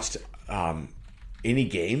haven't watched any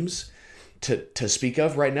games to speak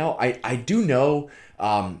of right now. I do know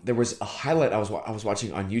there was a highlight I was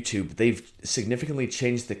watching on YouTube. They've significantly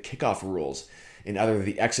changed the kickoff rules in either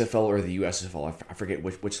the XFL or the USFL. I forget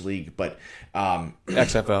which league, but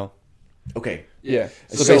XFL. okay. Yeah.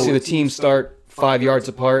 So So- basically, the teams start 5 yards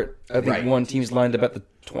apart. I think Right. one team's lined up at the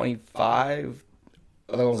 25,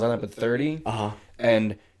 the other one's lined up at 30.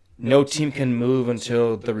 And no team can move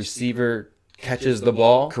until the receiver catches the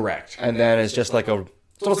ball. Correct. And then it's just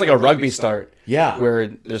it's almost like a rugby start. Yeah. Where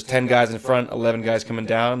there's 10 guys in front, 11 guys coming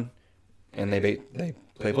down, and they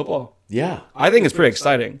play football. Yeah, I think it's pretty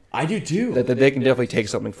exciting I do too. that they can definitely take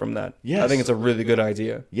something from that. Yes. I think it's a really good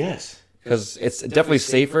idea Yes. because it's definitely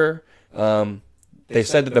safer. They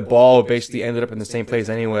said that the ball basically ended up in the same place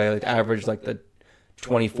anyway, like average the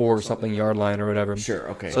 24 something yard line or whatever. Sure,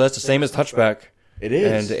 okay. So that's the same as touchback. It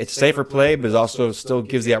is. And it's safer play, but it also still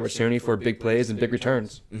gives the opportunity for big plays and big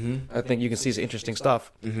returns. Mm-hmm. I think you can see some interesting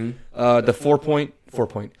stuff. Mm-hmm. The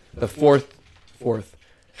fourth.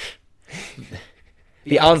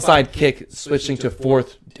 The onside kick switching to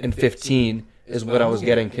 4th and 15 is what I was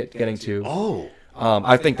getting to. Oh.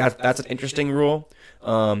 I think that's an interesting rule.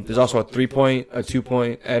 There's also a 3-point, a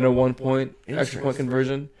 2-point, and a 1-point extra point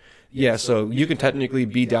conversion. Yeah, so you can technically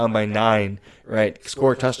be down by 9, right?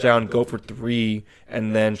 Score a touchdown, go for 3,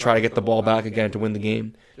 and then try to get the ball back again to win the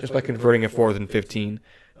game, just by converting a 4th and 15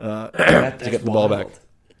 to get the ball back.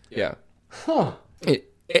 Yeah. Huh.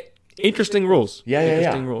 Interesting rules. Yeah.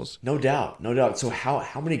 Interesting rules. No doubt. So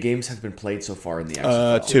how many games have been played so far in the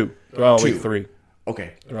XFL? 2. They're on 2. week 3.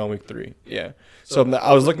 Okay. They're on week 3. Yeah. So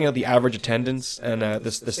I was looking at the average attendance, and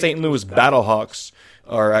the St. Louis Battlehawks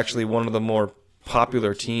are actually one of the more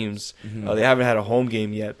popular teams. They haven't had a home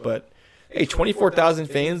game yet, but hey, 24,000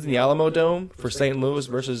 fans in the Alamo Dome for St. Louis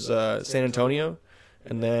versus San Antonio,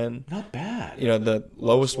 and then Not bad. the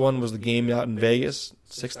lowest one was the game out in Vegas,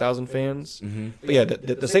 6,000 fans. But yeah,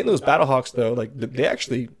 the St. Louis Battlehawks though, they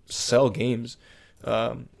actually sell games.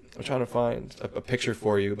 I'm trying to find a picture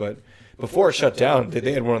for you, but before it shut down, they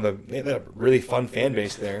had they had a really fun fan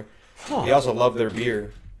base there. Huh. They also love their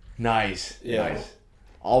beer. Nice. Yeah. Nice.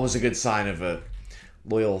 Always a good sign of a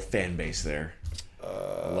loyal fan base there.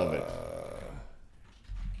 I love it.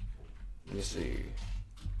 Let me see.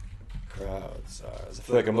 Crowd size. I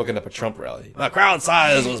feel like I'm looking up a Trump rally. My crowd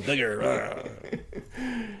size was bigger.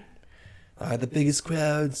 I had the biggest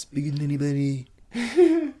crowds, bigger than anybody.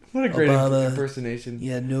 What a great Obama. impersonation.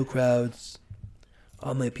 Yeah, no crowds.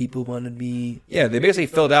 All my people wanted me. Yeah, they basically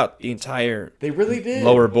filled out the entire They really did.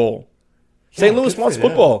 lower bowl. St. Louis good for wants them.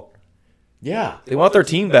 football. Yeah. They want their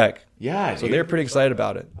team back. Yeah. So they're pretty excited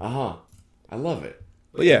about it. I love it.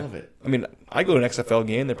 But yeah, Love it. I mean, I go to an XFL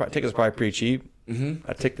game. Their tickets are probably pretty cheap.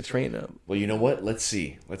 I'd take the train up. Well, you know what? Let's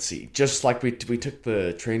see. Just like we took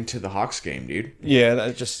the train to the Hawks game, dude. Yeah,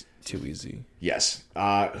 that's just too easy. Yes.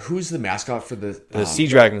 Who's the mascot for the Sea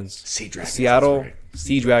Dragons. Sea Dragons? Seattle that's right.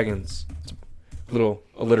 Sea Dragons. It's a little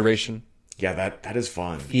alliteration. Yeah, that is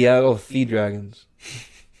fun. Seattle Sea Dragons.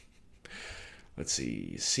 Let's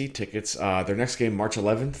see. Sea tickets. Their next game, March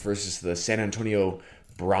 11th, versus the San Antonio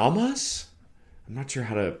Brahmas. I'm not sure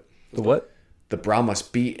how to. The what? The Brahmas.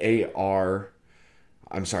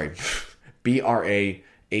 I'm sorry. BRAHMAS.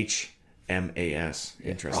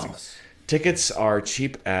 Interesting. Brahmas. Tickets are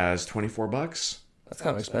cheap as $24. That's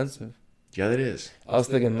kind of expensive. Yeah, that is. I was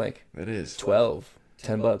thinking like That is. 12,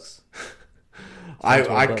 $10.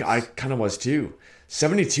 I kind of was too.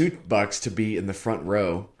 $72 to be in the front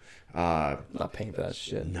row. Not paying for that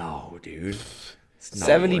shit. No, dude. It's not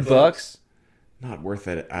 $70 worth bucks. it. Not worth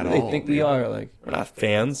it at They all. think we are like we're not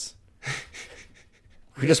fans.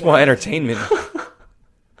 We just want entertainment.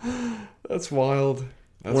 That's wild.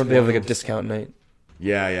 I want to have like a discount night.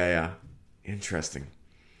 Yeah. Interesting.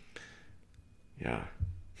 Yeah.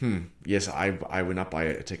 Yes, I would not buy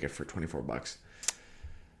a ticket for $24.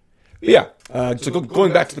 Yeah. So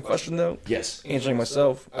going back to the question though, Yes. answering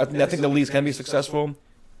myself, I think the leagues can be successful.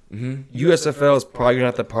 USFL is probably gonna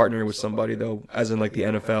have to partner with somebody though, as in like the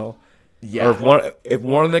NFL. Yeah. Or if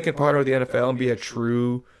one of them can partner with the NFL and be a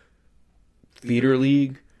true feeder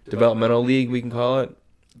league, developmental league, we can call it,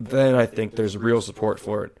 then I think there's real support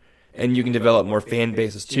for it, and you can develop more fan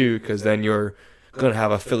bases too, because then you're gonna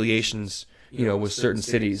have affiliations, with certain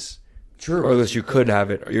cities. True. Or at least you could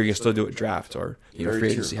have it, or you're gonna still do a draft, or Very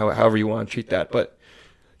free agency, true. however you want to treat that. But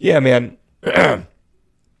yeah, man,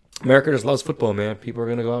 America just loves football, man. People are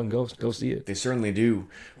gonna go out and go see it. They certainly do.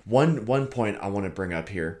 One point I want to bring up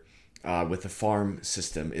here with the farm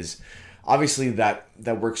system is obviously that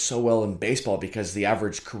works so well in baseball because the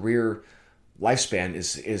average career lifespan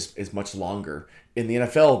is much longer. In the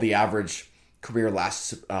NFL, the average career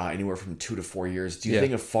lasts anywhere from 2 to 4 years. Do you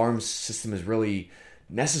think a farm system is really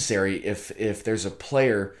necessary if there's a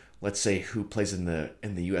player, let's say, who plays in the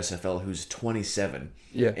USFL who's 27,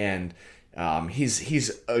 and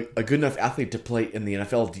he's a good enough athlete to play in the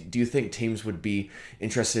NFL? Do you think teams would be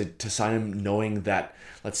interested to sign him, knowing that,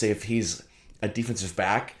 let's say, if he's a defensive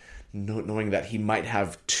back, knowing that he might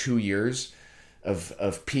have 2 years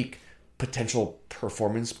of peak potential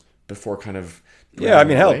performance before kind of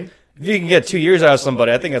Hell, if you can get 2 years out of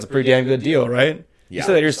somebody, I think that's a pretty damn good deal, right? Yeah. You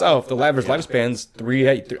said that yourself. The average lifespan's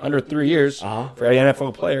under 3 years for any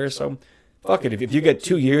NFL player. So, fuck it. If you get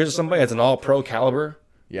 2 years of somebody that's an all-pro caliber,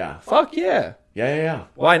 Yeah. fuck yeah. Yeah.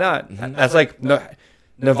 Why not? That's like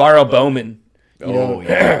Navarro Bowman.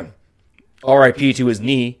 R.I.P. to his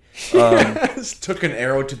knee. Took an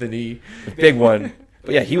arrow to the knee. Big one.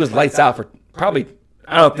 But yeah, he was lights out for probably,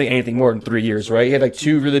 I don't think anything more than 3 years, right? He had like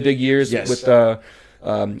 2 really big years with,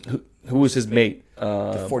 who was his mate?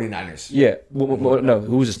 The 49ers. Yeah. No,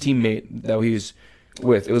 who was his teammate that he was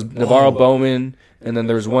with? It was Navarro Bowman, and then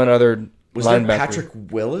there was one other Was that linebacker. Patrick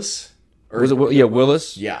Willis? Or Was it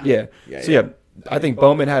Willis? Yeah. Yeah. Yeah, So, I think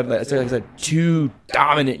Bowman had, like I said, 2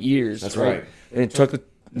 dominant years. That's right. And it took the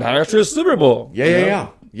Niners to the Super Bowl. Yeah.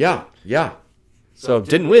 So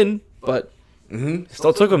didn't win, but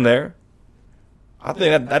still took them there. I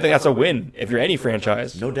think that's a win if you're any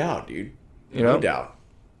franchise. No doubt, dude. No doubt.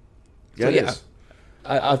 Yeah, So, it is.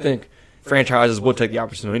 I think franchises will take the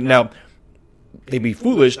opportunity. Now, they'd be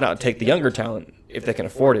foolish not to take the younger talent if they can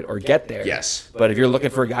afford it or get there. Yes. But if you're looking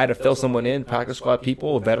for a guy to fill someone in, practice squad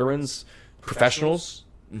people, veterans, professionals,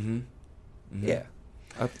 yeah,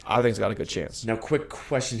 I think it's got a good chance. Now, quick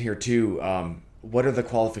question here, too. What are the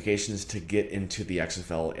qualifications to get into the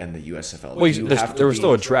XFL and the USFL? Well, Do you have to there was be-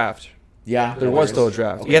 still a draft. Yeah, There was is? still a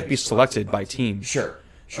draft. Okay. You have to be selected by teams. Sure.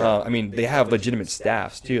 I mean, they have legitimate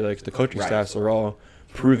staffs too. Like the coaching Right. staffs are all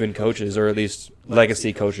proven coaches, or at least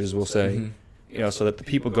legacy coaches, we'll say. So that the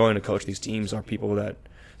people going to coach these teams are people that.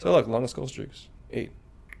 So look, longest goal streaks, 8.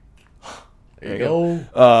 There you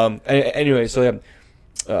go. Anyway, so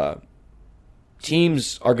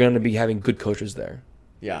teams are going to be having good coaches there.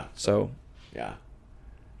 Yeah. So Yeah.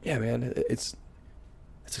 yeah, man, it's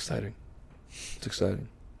exciting. It's exciting.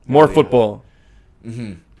 More football.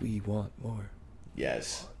 We want more.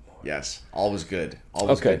 Yes. Always good.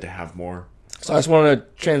 Always Okay. good to have more. So I just want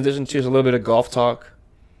to transition to a little bit of golf talk.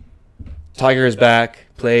 Tiger is back,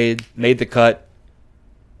 played, made the cut.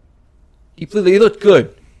 He looked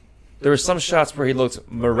good. There were some shots where he looked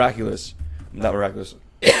miraculous. Not miraculous.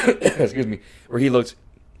 Excuse me. Where he looked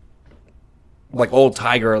like old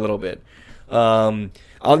Tiger a little bit. I don't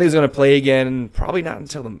think he's going to play again. Probably not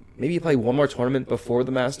until maybe play one more tournament before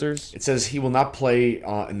the Masters. It says he will not play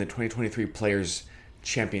in the 2023 Players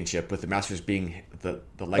Championship, with the Masters being the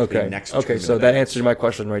likely next. Okay, so that answers my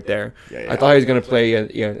question right there. Yeah. I thought he was going to play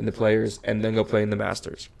in the Players and then go play in the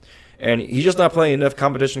Masters. And he's just not playing enough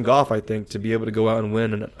competition golf, I think, to be able to go out and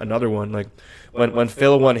win another one. Like when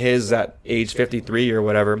Phil won his at age 53 or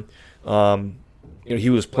whatever, he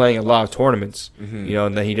was playing a lot of tournaments,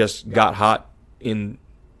 and then he just got hot in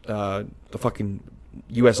the fucking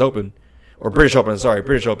U.S. Open or British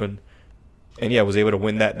Open, and was able to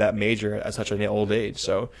win that major at such an old age.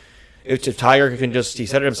 So if Tiger can he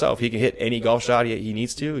said it himself, he can hit any golf shot he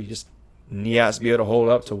needs to. He has to be able to hold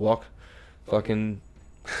up to walk fucking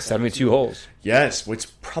 72 holes. Yes,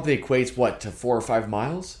 which probably equates to 4 or 5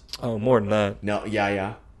 miles. Oh, more than that. No,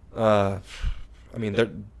 yeah. I mean,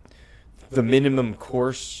 the minimum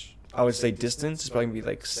course, I would say, distance is probably gonna be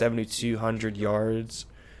like 7,200 yards.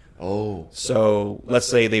 Oh. So let's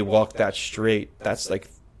say they walk that straight. That's like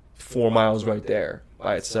 4 miles right there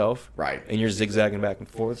by itself. Right. And you're zigzagging back and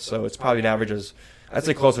forth. So it's probably an average of, I'd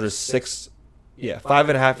say closer to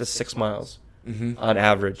 5.5 to 6 miles on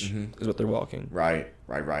average is what they're walking. Right.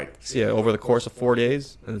 So over the course of 4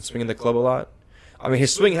 days and then swinging the club a lot. I mean,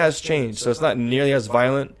 his swing has changed, so it's not nearly as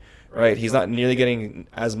violent, right? He's not nearly getting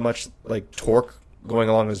as much like torque going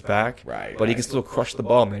along his back. Right. But he can still crush the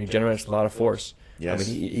ball, man. He generates a lot of force. Yes.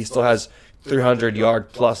 I mean, he still has 300 yard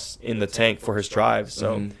plus in the tank for his drive,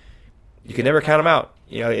 so you can never count him out.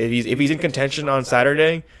 If he's in contention on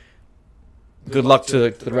Saturday, good luck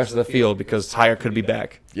to the rest of the field because Tiger could be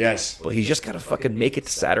back. Yes. But he's just gotta fucking make it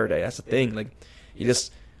to Saturday. That's the thing. Like, he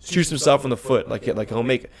just shoots himself in the foot. Like he'll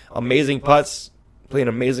make amazing putts, play an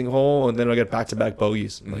amazing hole, and then he'll get back-to-back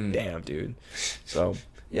bogeys. I'm like, damn, dude. So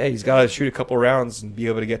he's got to shoot a couple rounds and be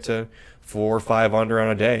able to get to 4 or 5 under on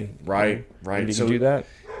a day. Right. If he So can do that,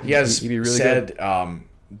 he has he'd be really said good.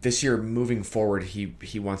 This year, moving forward,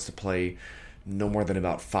 he wants to play no more than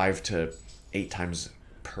about 5 to 8 times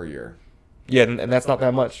per year. Yeah, and that's not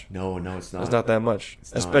that much. No, it's not. It's not that much,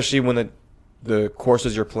 not. especially when the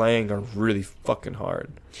courses you're playing are really fucking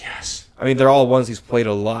hard. Yes. I mean, they're all ones he's played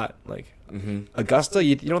a lot. Like Augusta,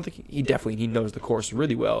 you don't think he knows the course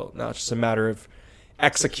really well. Now it's just a matter of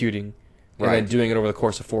executing and then doing it over the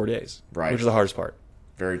course of 4 days, right? Which is the hardest part.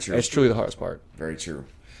 Very true. It's truly the hardest part. Very true.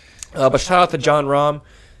 But shout out to Jon Rahm,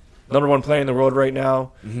 #1 player in the world right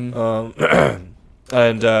now, and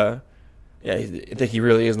I think he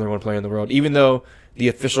really is the #1 player in the world. Even though the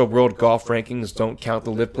official world golf rankings don't count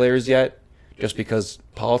the LIV players yet, just because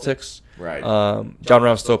politics. Right. Jon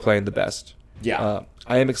Rahm's still playing the best. Yeah.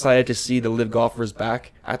 I am excited to see the LIV golfers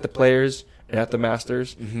back at the Players and at the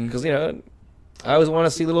Masters because I always want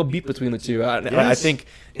to see a little beat between the two. I think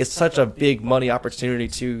it's such a big money opportunity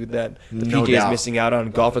too that the PGA is missing out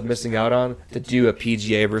on, golf is missing out on, to do a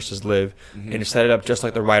PGA versus LIV and to set it up just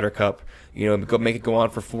like the Ryder Cup. Make it go on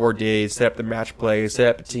for 4 days, set up the match play, set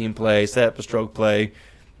up the team play, set up the stroke play.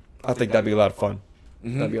 I think that'd be a lot of fun.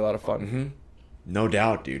 That'd be a lot of fun. No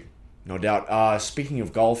doubt, dude. No doubt. Speaking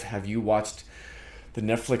of golf, have you watched the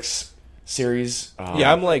Netflix series?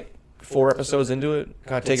 Yeah, I'm like 4 episodes into it.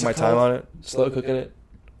 Kind of taking my time on it. Slow cooking it.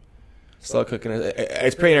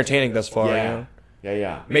 It's pretty entertaining thus far. Yeah.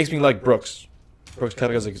 Yeah. Makes me like Brooks. Brooks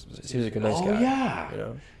Koepka seems like a nice guy.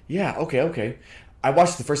 Yeah. Yeah. Okay. I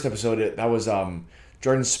watched the first episode. That was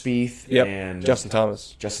Jordan Spieth and Justin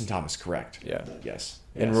Thomas. Justin Thomas, correct. Yeah. Yes.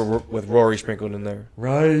 And with Rory sprinkled in there.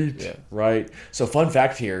 Right. Yeah. Right. So, fun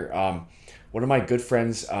fact here. One of my good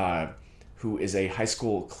friends, who is a high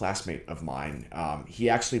school classmate of mine, he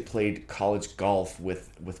actually played college golf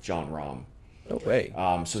with Jon Rahm. No way.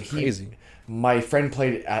 Crazy. My friend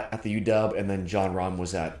played at the UW, and then Jon Rahm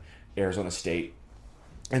was at Arizona State.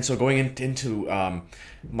 And so going into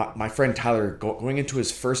my friend Tyler, going into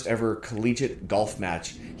his first ever collegiate golf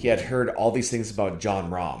match, he had heard all these things about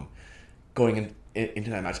Jon Rahm going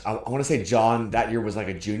into that match. I want to say John that year was like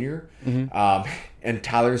a junior. And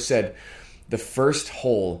Tyler said the first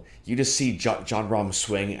hole, you just see Jon Rahm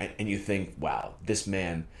swing and you think, wow, this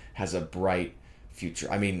man has a bright future.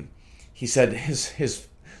 I mean, he said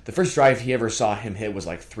the first drive he ever saw him hit was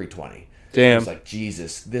like 320. Damn. It was like,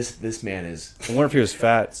 Jesus, this man is... I wonder if he was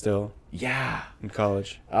fat still. Yeah. In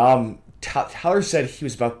college. Tyler said he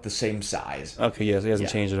was about the same size. Okay, yeah, so he hasn't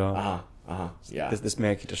changed at all. Yeah. This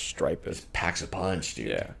man can just stripe it. Packs a punch, dude.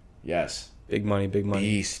 Yeah. Yes. Big money.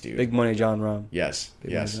 Beast, dude. Big money, Jon Rahm. Yes.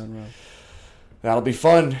 Big money, Jon Rahm. That'll be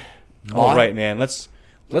fun. All right, man. Let's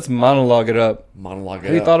monologue it up.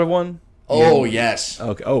 Have you thought of one? Oh, yes.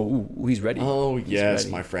 Okay. Oh, he's ready. Oh, yes,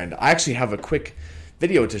 my friend. I actually have a quick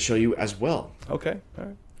video to show you as well. Okay. All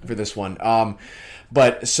for this one.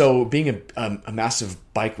 But so being a massive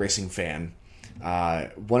bike racing fan,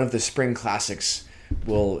 one of the spring classics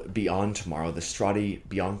will be on tomorrow, the Strade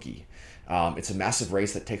Bianche. It's a massive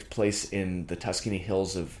race that takes place in the Tuscany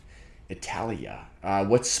hills of Italia.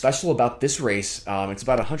 What's special about this race, it's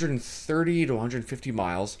about 130 to 150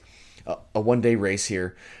 miles, a one-day race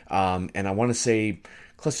here. And I want to say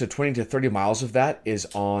close to 20 to 30 miles of that is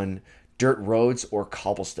on dirt roads or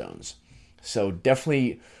cobblestones. So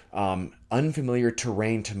definitely unfamiliar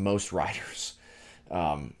terrain to most riders.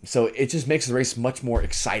 So it just makes the race much more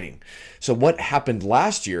exciting. So what happened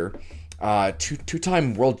last year,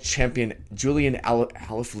 two-time world champion Julien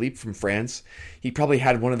Alaphilippe from France, he probably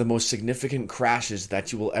had one of the most significant crashes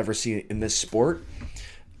that you will ever see in this sport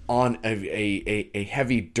on a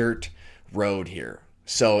heavy dirt road here.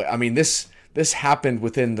 So, I mean, this happened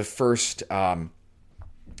within the first...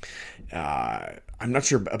 I'm not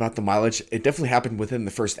sure about the mileage. It definitely happened within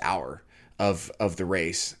the first hour of the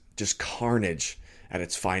race. Just carnage at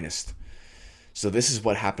its finest. So this is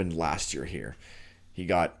what happened last year here. He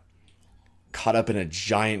got caught up in a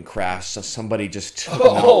giant crash. So somebody just took him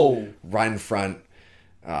out right in front.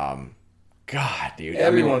 God, dude.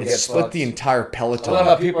 Everyone I mean, it gets split fucked. the entire I peloton. love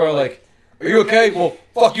how people are like, "Are you okay?" Well,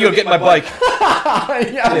 fuck you. I'm getting my bike.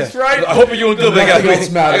 Yeah, that's right. I hope you're doing good. But Nothing else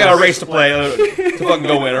I matters. got a race to play to fucking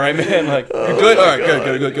go win. All right, man. Like, you good? All right,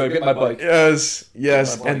 good. Get my bike. Yes.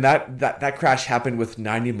 And that crash happened with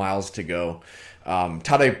 90 miles to go.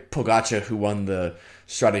 Tadej Pogačar, who won the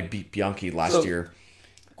Strade Bianche last year.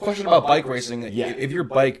 Question about bike racing. Yeah. If your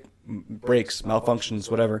bike breaks, malfunctions,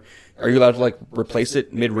 whatever, are you allowed to like replace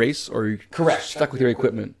it mid-race, or are you Correct. stuck with your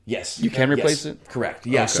equipment? Yes. You can replace Yes. it? Correct.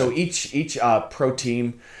 Yeah. Okay. So each pro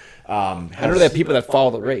team I know they have people that follow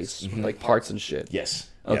the race, with, like parts and shit. Yes.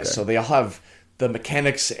 Okay. Yes. So they all have the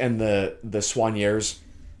mechanics and the soigneurs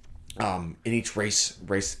in each race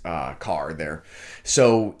car there.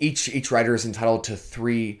 So each rider is entitled to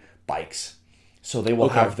 3 bikes. So they will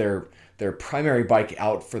have their primary bike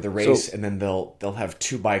out for the race, and then they'll have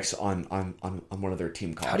 2 bikes on one of their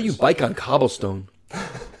team cars. How do you bike on cobblestone?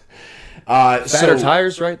 fatter Fatter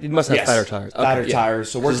tires, right? You must have Yes, fatter tires. fatter tires.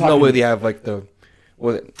 So we're There's talking. no way they have like the,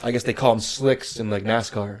 I guess they call them slicks in like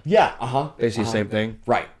NASCAR. Yeah. Basically the same thing.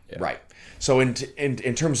 Right. Right. So in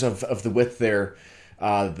terms of the width there,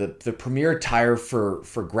 the premier tire for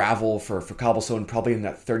gravel for cobblestone probably in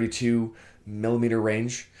that 32 millimeter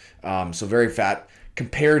range. So very fat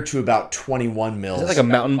compared to about 21 mils. Is that like a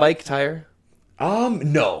mountain bike tire?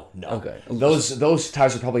 No. Okay. Those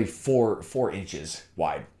tires are probably 4 inches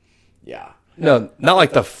wide. Yeah. No, not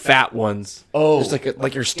like the fat ones. Oh. Just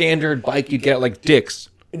like your standard bike you get at like Dick's.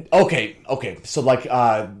 Okay. So like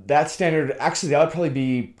that standard, actually that would probably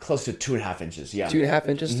be close to 2.5 inches. Yeah. 2.5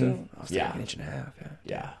 inches still? I was thinking Yeah. an inch and a half. Yeah.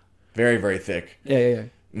 Yeah. Very, very thick. Yeah.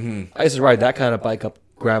 I used to ride that kind of bike up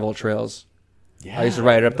gravel trails. Yeah. I used to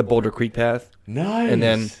ride it up the Boulder Creek path. Nice. And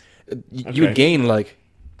then you would gain like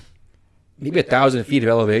maybe 1,000 feet of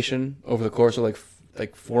elevation over the course of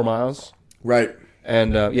like 4 miles. Right.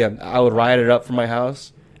 And I would ride it up from my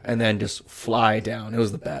house and then just fly down. It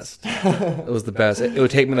was the best. It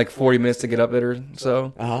would take me like 40 minutes to get up it or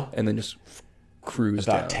so. And then just cruise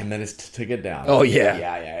About down. 10 minutes to get down. Oh, yeah.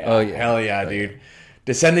 Yeah. Oh, yeah. Hell yeah, dude.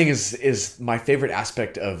 Descending is my favorite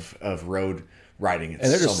aspect of road riding. It's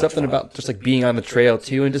And there's so just much something fun. about just like being on the trail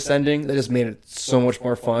too and descending that just made it so much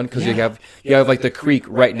more fun because you have like the creek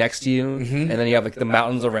right next to you, and then you have like the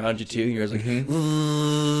mountains around you too. You're just like,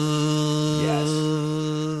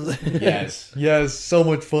 Yes. So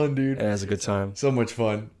much fun, dude. and it's a good time. So much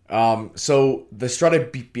fun. So the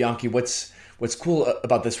Strade Bianche, what's cool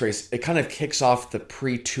about this race, it kind of kicks off the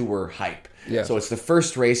pre-tour hype. Yeah. So it's the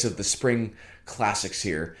first race of the spring classics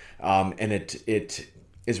here. And it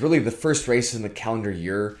is really the first race in the calendar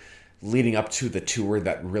year leading up to the tour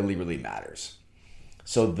that really, really matters.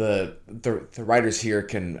 So the riders here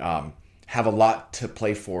can have a lot to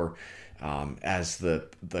play for as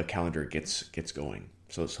the calendar gets going.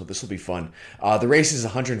 So this will be fun. The race is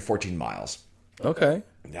 114 miles. Okay.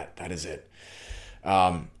 That is it.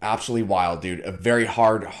 Absolutely wild, dude. A very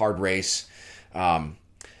hard race.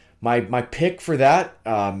 My pick for that,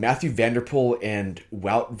 Matthew Van Der Poel and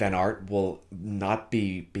Wout van Aert will not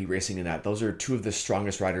be racing in that. Those are 2 of the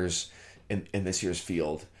strongest riders in this year's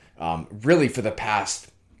field. Really for the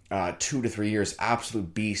past 2 to 3 years,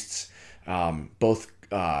 absolute beasts. Both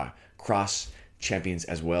cross champions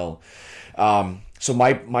as well. So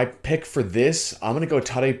my pick for this, I'm going to go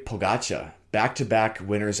Tadej Pogačar. Back-to-back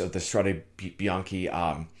winners of the Strade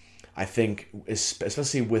Bianche. I think,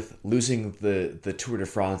 especially with losing the Tour de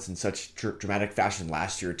France in such dramatic fashion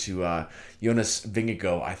last year to Jonas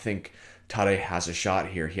Vingegaard, I think Tade has a shot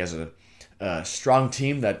here. He has a strong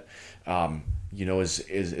team that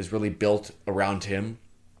is really built around him,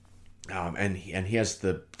 and he has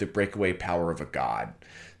the breakaway power of a god.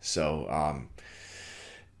 So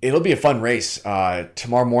it'll be a fun race.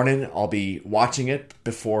 Tomorrow morning I'll be watching it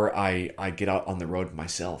before I get out on the road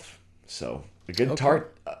myself. So a good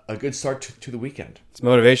start to the weekend. It's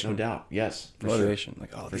motivation. No doubt. Yes. For Motivation.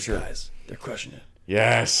 Sure. Like, these sure. guys, they're crushing it.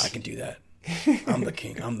 Yes. I can do that. I'm the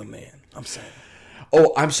king. I'm the man. I'm saying.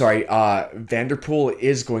 Oh, I'm sorry. Vanderpool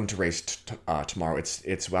is going to race tomorrow. It's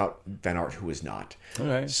Wout Van Aert who is not. All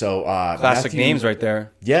right. So Classic names right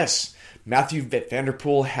there. Yes. Matthew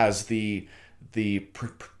Vanderpool has the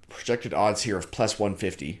projected odds here of plus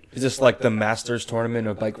 150. Is this like the Masters tournament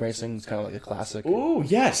of bike racing? It's kind of like a classic. Ooh,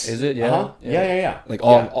 yes. Is it? Yeah. Uh-huh. Yeah. Like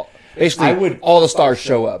Yeah. basically, all the stars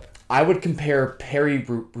show up. I would compare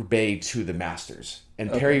Paris-Roubaix to the Masters. And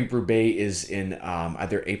Paris-Roubaix is in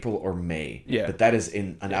either April or May. Yeah. But that is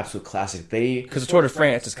in an absolute classic. Because the Tour de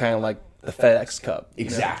France is kind of like the FedEx Cup.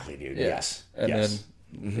 Exactly, dude. Yeah. Yes. And yes.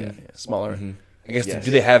 then smaller. I guess, Yes. do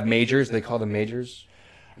they have majors? Do they call them majors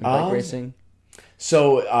in bike racing?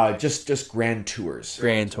 So just Grand Tours.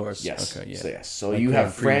 Grand Tours. Yes. Okay, yeah. So, yes. So Like you Grand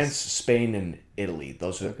have Prix. France, Spain, and Italy.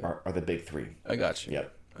 Those are the big three. I got you.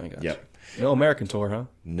 Yep. I got Yep. you. No American Tour, huh?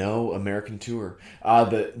 No American tour.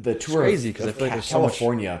 The tour crazy, of 'cause I feel like there's so much-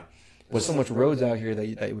 California There's so much roads out here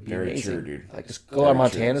that would be Very amazing. true, dude. Like just go out of Very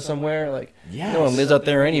true. Montana somewhere. Like Yes. no one lives out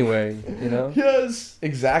there anyway. You know. Yes,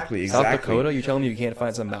 exactly. South Dakota. You're telling me you can't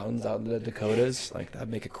find some mountains out in the Dakotas? Like that'd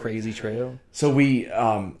make a crazy trail. So we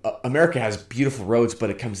America has beautiful roads, but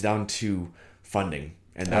it comes down to funding,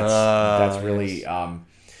 and that's really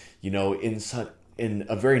in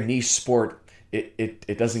a very niche sport.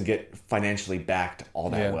 It doesn't get financially backed all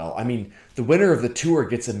that Yeah. well. I mean, the winner of the tour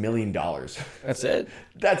gets $1 million. That's it.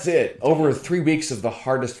 That's it. Over 3 weeks of the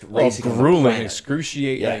hardest racing on the grueling, planet.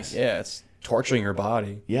 excruciating. Yes. Yeah, it's torturing your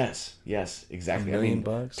body. Yes, exactly. $1 million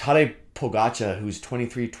bucks. Tadej Pogačar, who's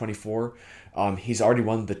 23, 24, he's already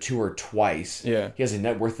won the tour twice. Yeah. He has a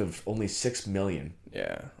net worth of only $6 million.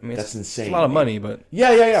 Yeah, I mean That's it's insane. a lot of money, but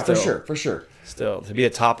Yeah, Still. for sure. still to be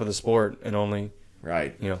at top of the sport and only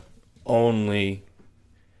Right. only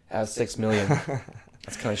has 6 million.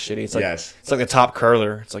 That's kind of shitty. It's like Yes. it's like the top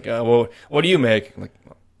curler. It's like, well, what do you make? I'm like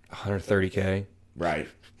 130K Right.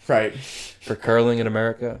 for curling in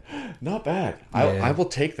America. Not bad. Yeah. I will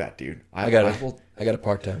take that, dude. I got a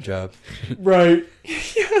part-time job. Right.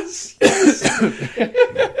 Yes.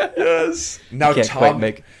 Yes. Now, Can't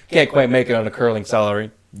quite make it on a curling salary.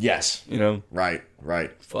 Yes. Right.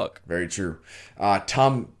 Fuck. Very true.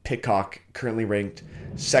 Tom Pitcock, currently ranked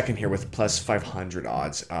second here with plus 500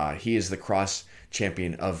 odds. He is the cross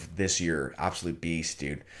champion of this year. Absolute beast,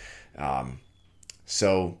 dude.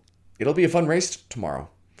 So it'll be a fun race tomorrow.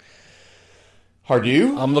 Are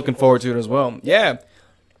you? I'm looking forward to it as well. Yeah.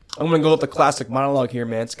 I'm going to go with the classic monologue here,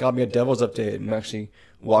 man. It's got me a Devils update. I'm actually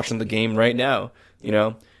watching the game right now.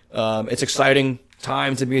 It's exciting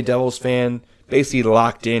time to be a Devils fan. Basically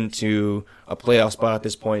locked into a playoff spot at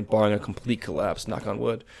this point, barring a complete collapse, knock on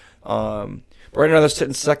wood. Right now they're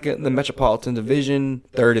sitting second in the Metropolitan Division,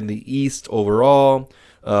 third in the East overall,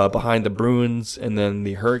 behind the Bruins and then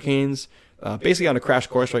the Hurricanes. Basically on a crash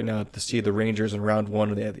course right now to see the Rangers in round one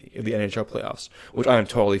of the NHL playoffs, which I am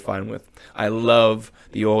totally fine with. I love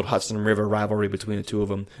the old Hudson River rivalry between the two of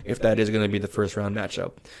them, if that is going to be the first round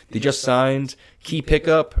matchup. They just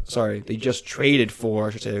traded for,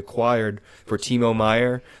 acquired for Timo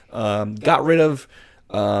Meier. Got rid of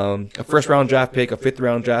a first round draft pick, a fifth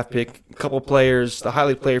round draft pick, a couple players. The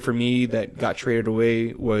highlight player for me that got traded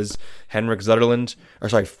away was Fabian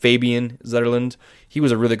Zetterlund. He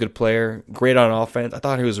was a really good player, great on offense. I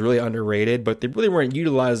thought he was really underrated, but they really weren't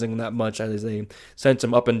utilizing him that much as they sent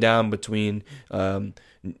him up and down between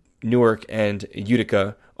Newark and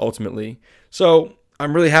Utica ultimately. So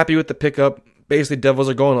I'm really happy with the pickup. Basically, Devils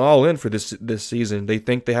are going all in for this season. They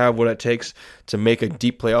think they have what it takes to make a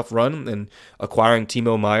deep playoff run, and acquiring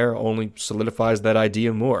Timo Meier only solidifies that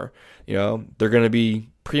idea more. They're going to be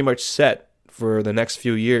pretty much set for the next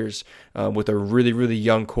few years with a really, really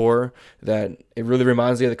young core that it really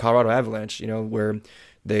reminds me of the Colorado Avalanche, where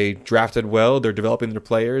they drafted well, they're developing their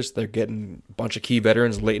players, they're getting a bunch of key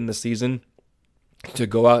veterans late in the season to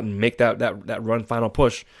go out and make that run final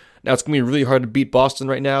push. Now, it's going to be really hard to beat Boston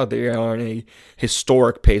right now. They are on a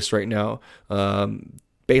historic pace right now,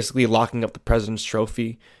 basically locking up the President's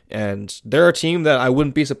Trophy. And they're a team that I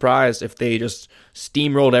wouldn't be surprised if they just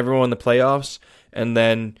steamrolled everyone in the playoffs. And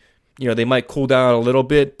then, they might cool down a little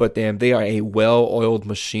bit, but damn, they are a well-oiled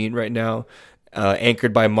machine right now.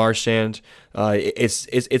 anchored by Marchand.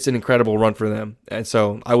 It's an incredible run for them, and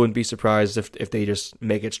so I wouldn't be surprised if they just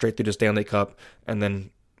make it straight through the Stanley Cup and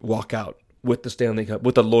then walk out with the Stanley Cup,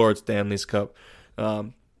 with the Lord Stanley's Cup,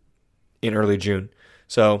 in early June.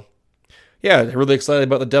 So, yeah, really excited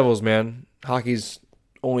about the Devils, man. Hockey's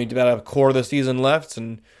only about a quarter of the season left,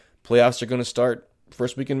 and playoffs are going to start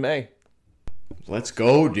first week in May. Let's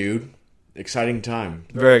go, dude. Exciting time.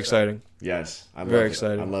 Very exciting. Yes, I love Very it.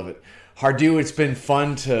 exciting. I love it. Hardu, it's been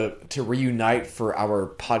fun to reunite for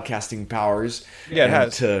our podcasting powers. Yeah, it and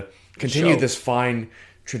has. to continue Show. this fine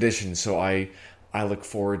tradition. So I look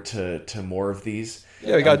forward to more of these.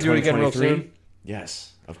 Yeah, we got to do it again real 2023. soon.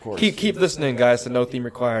 Yes, of course. Keep listening, guys, to No Theme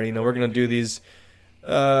Required. We're going to do these,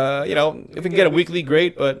 if we can get a weekly,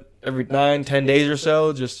 great, but every 9-10 days or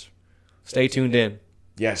so, just stay tuned in.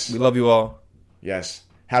 Yes. We love you all. Yes.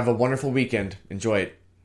 Have a wonderful weekend. Enjoy it.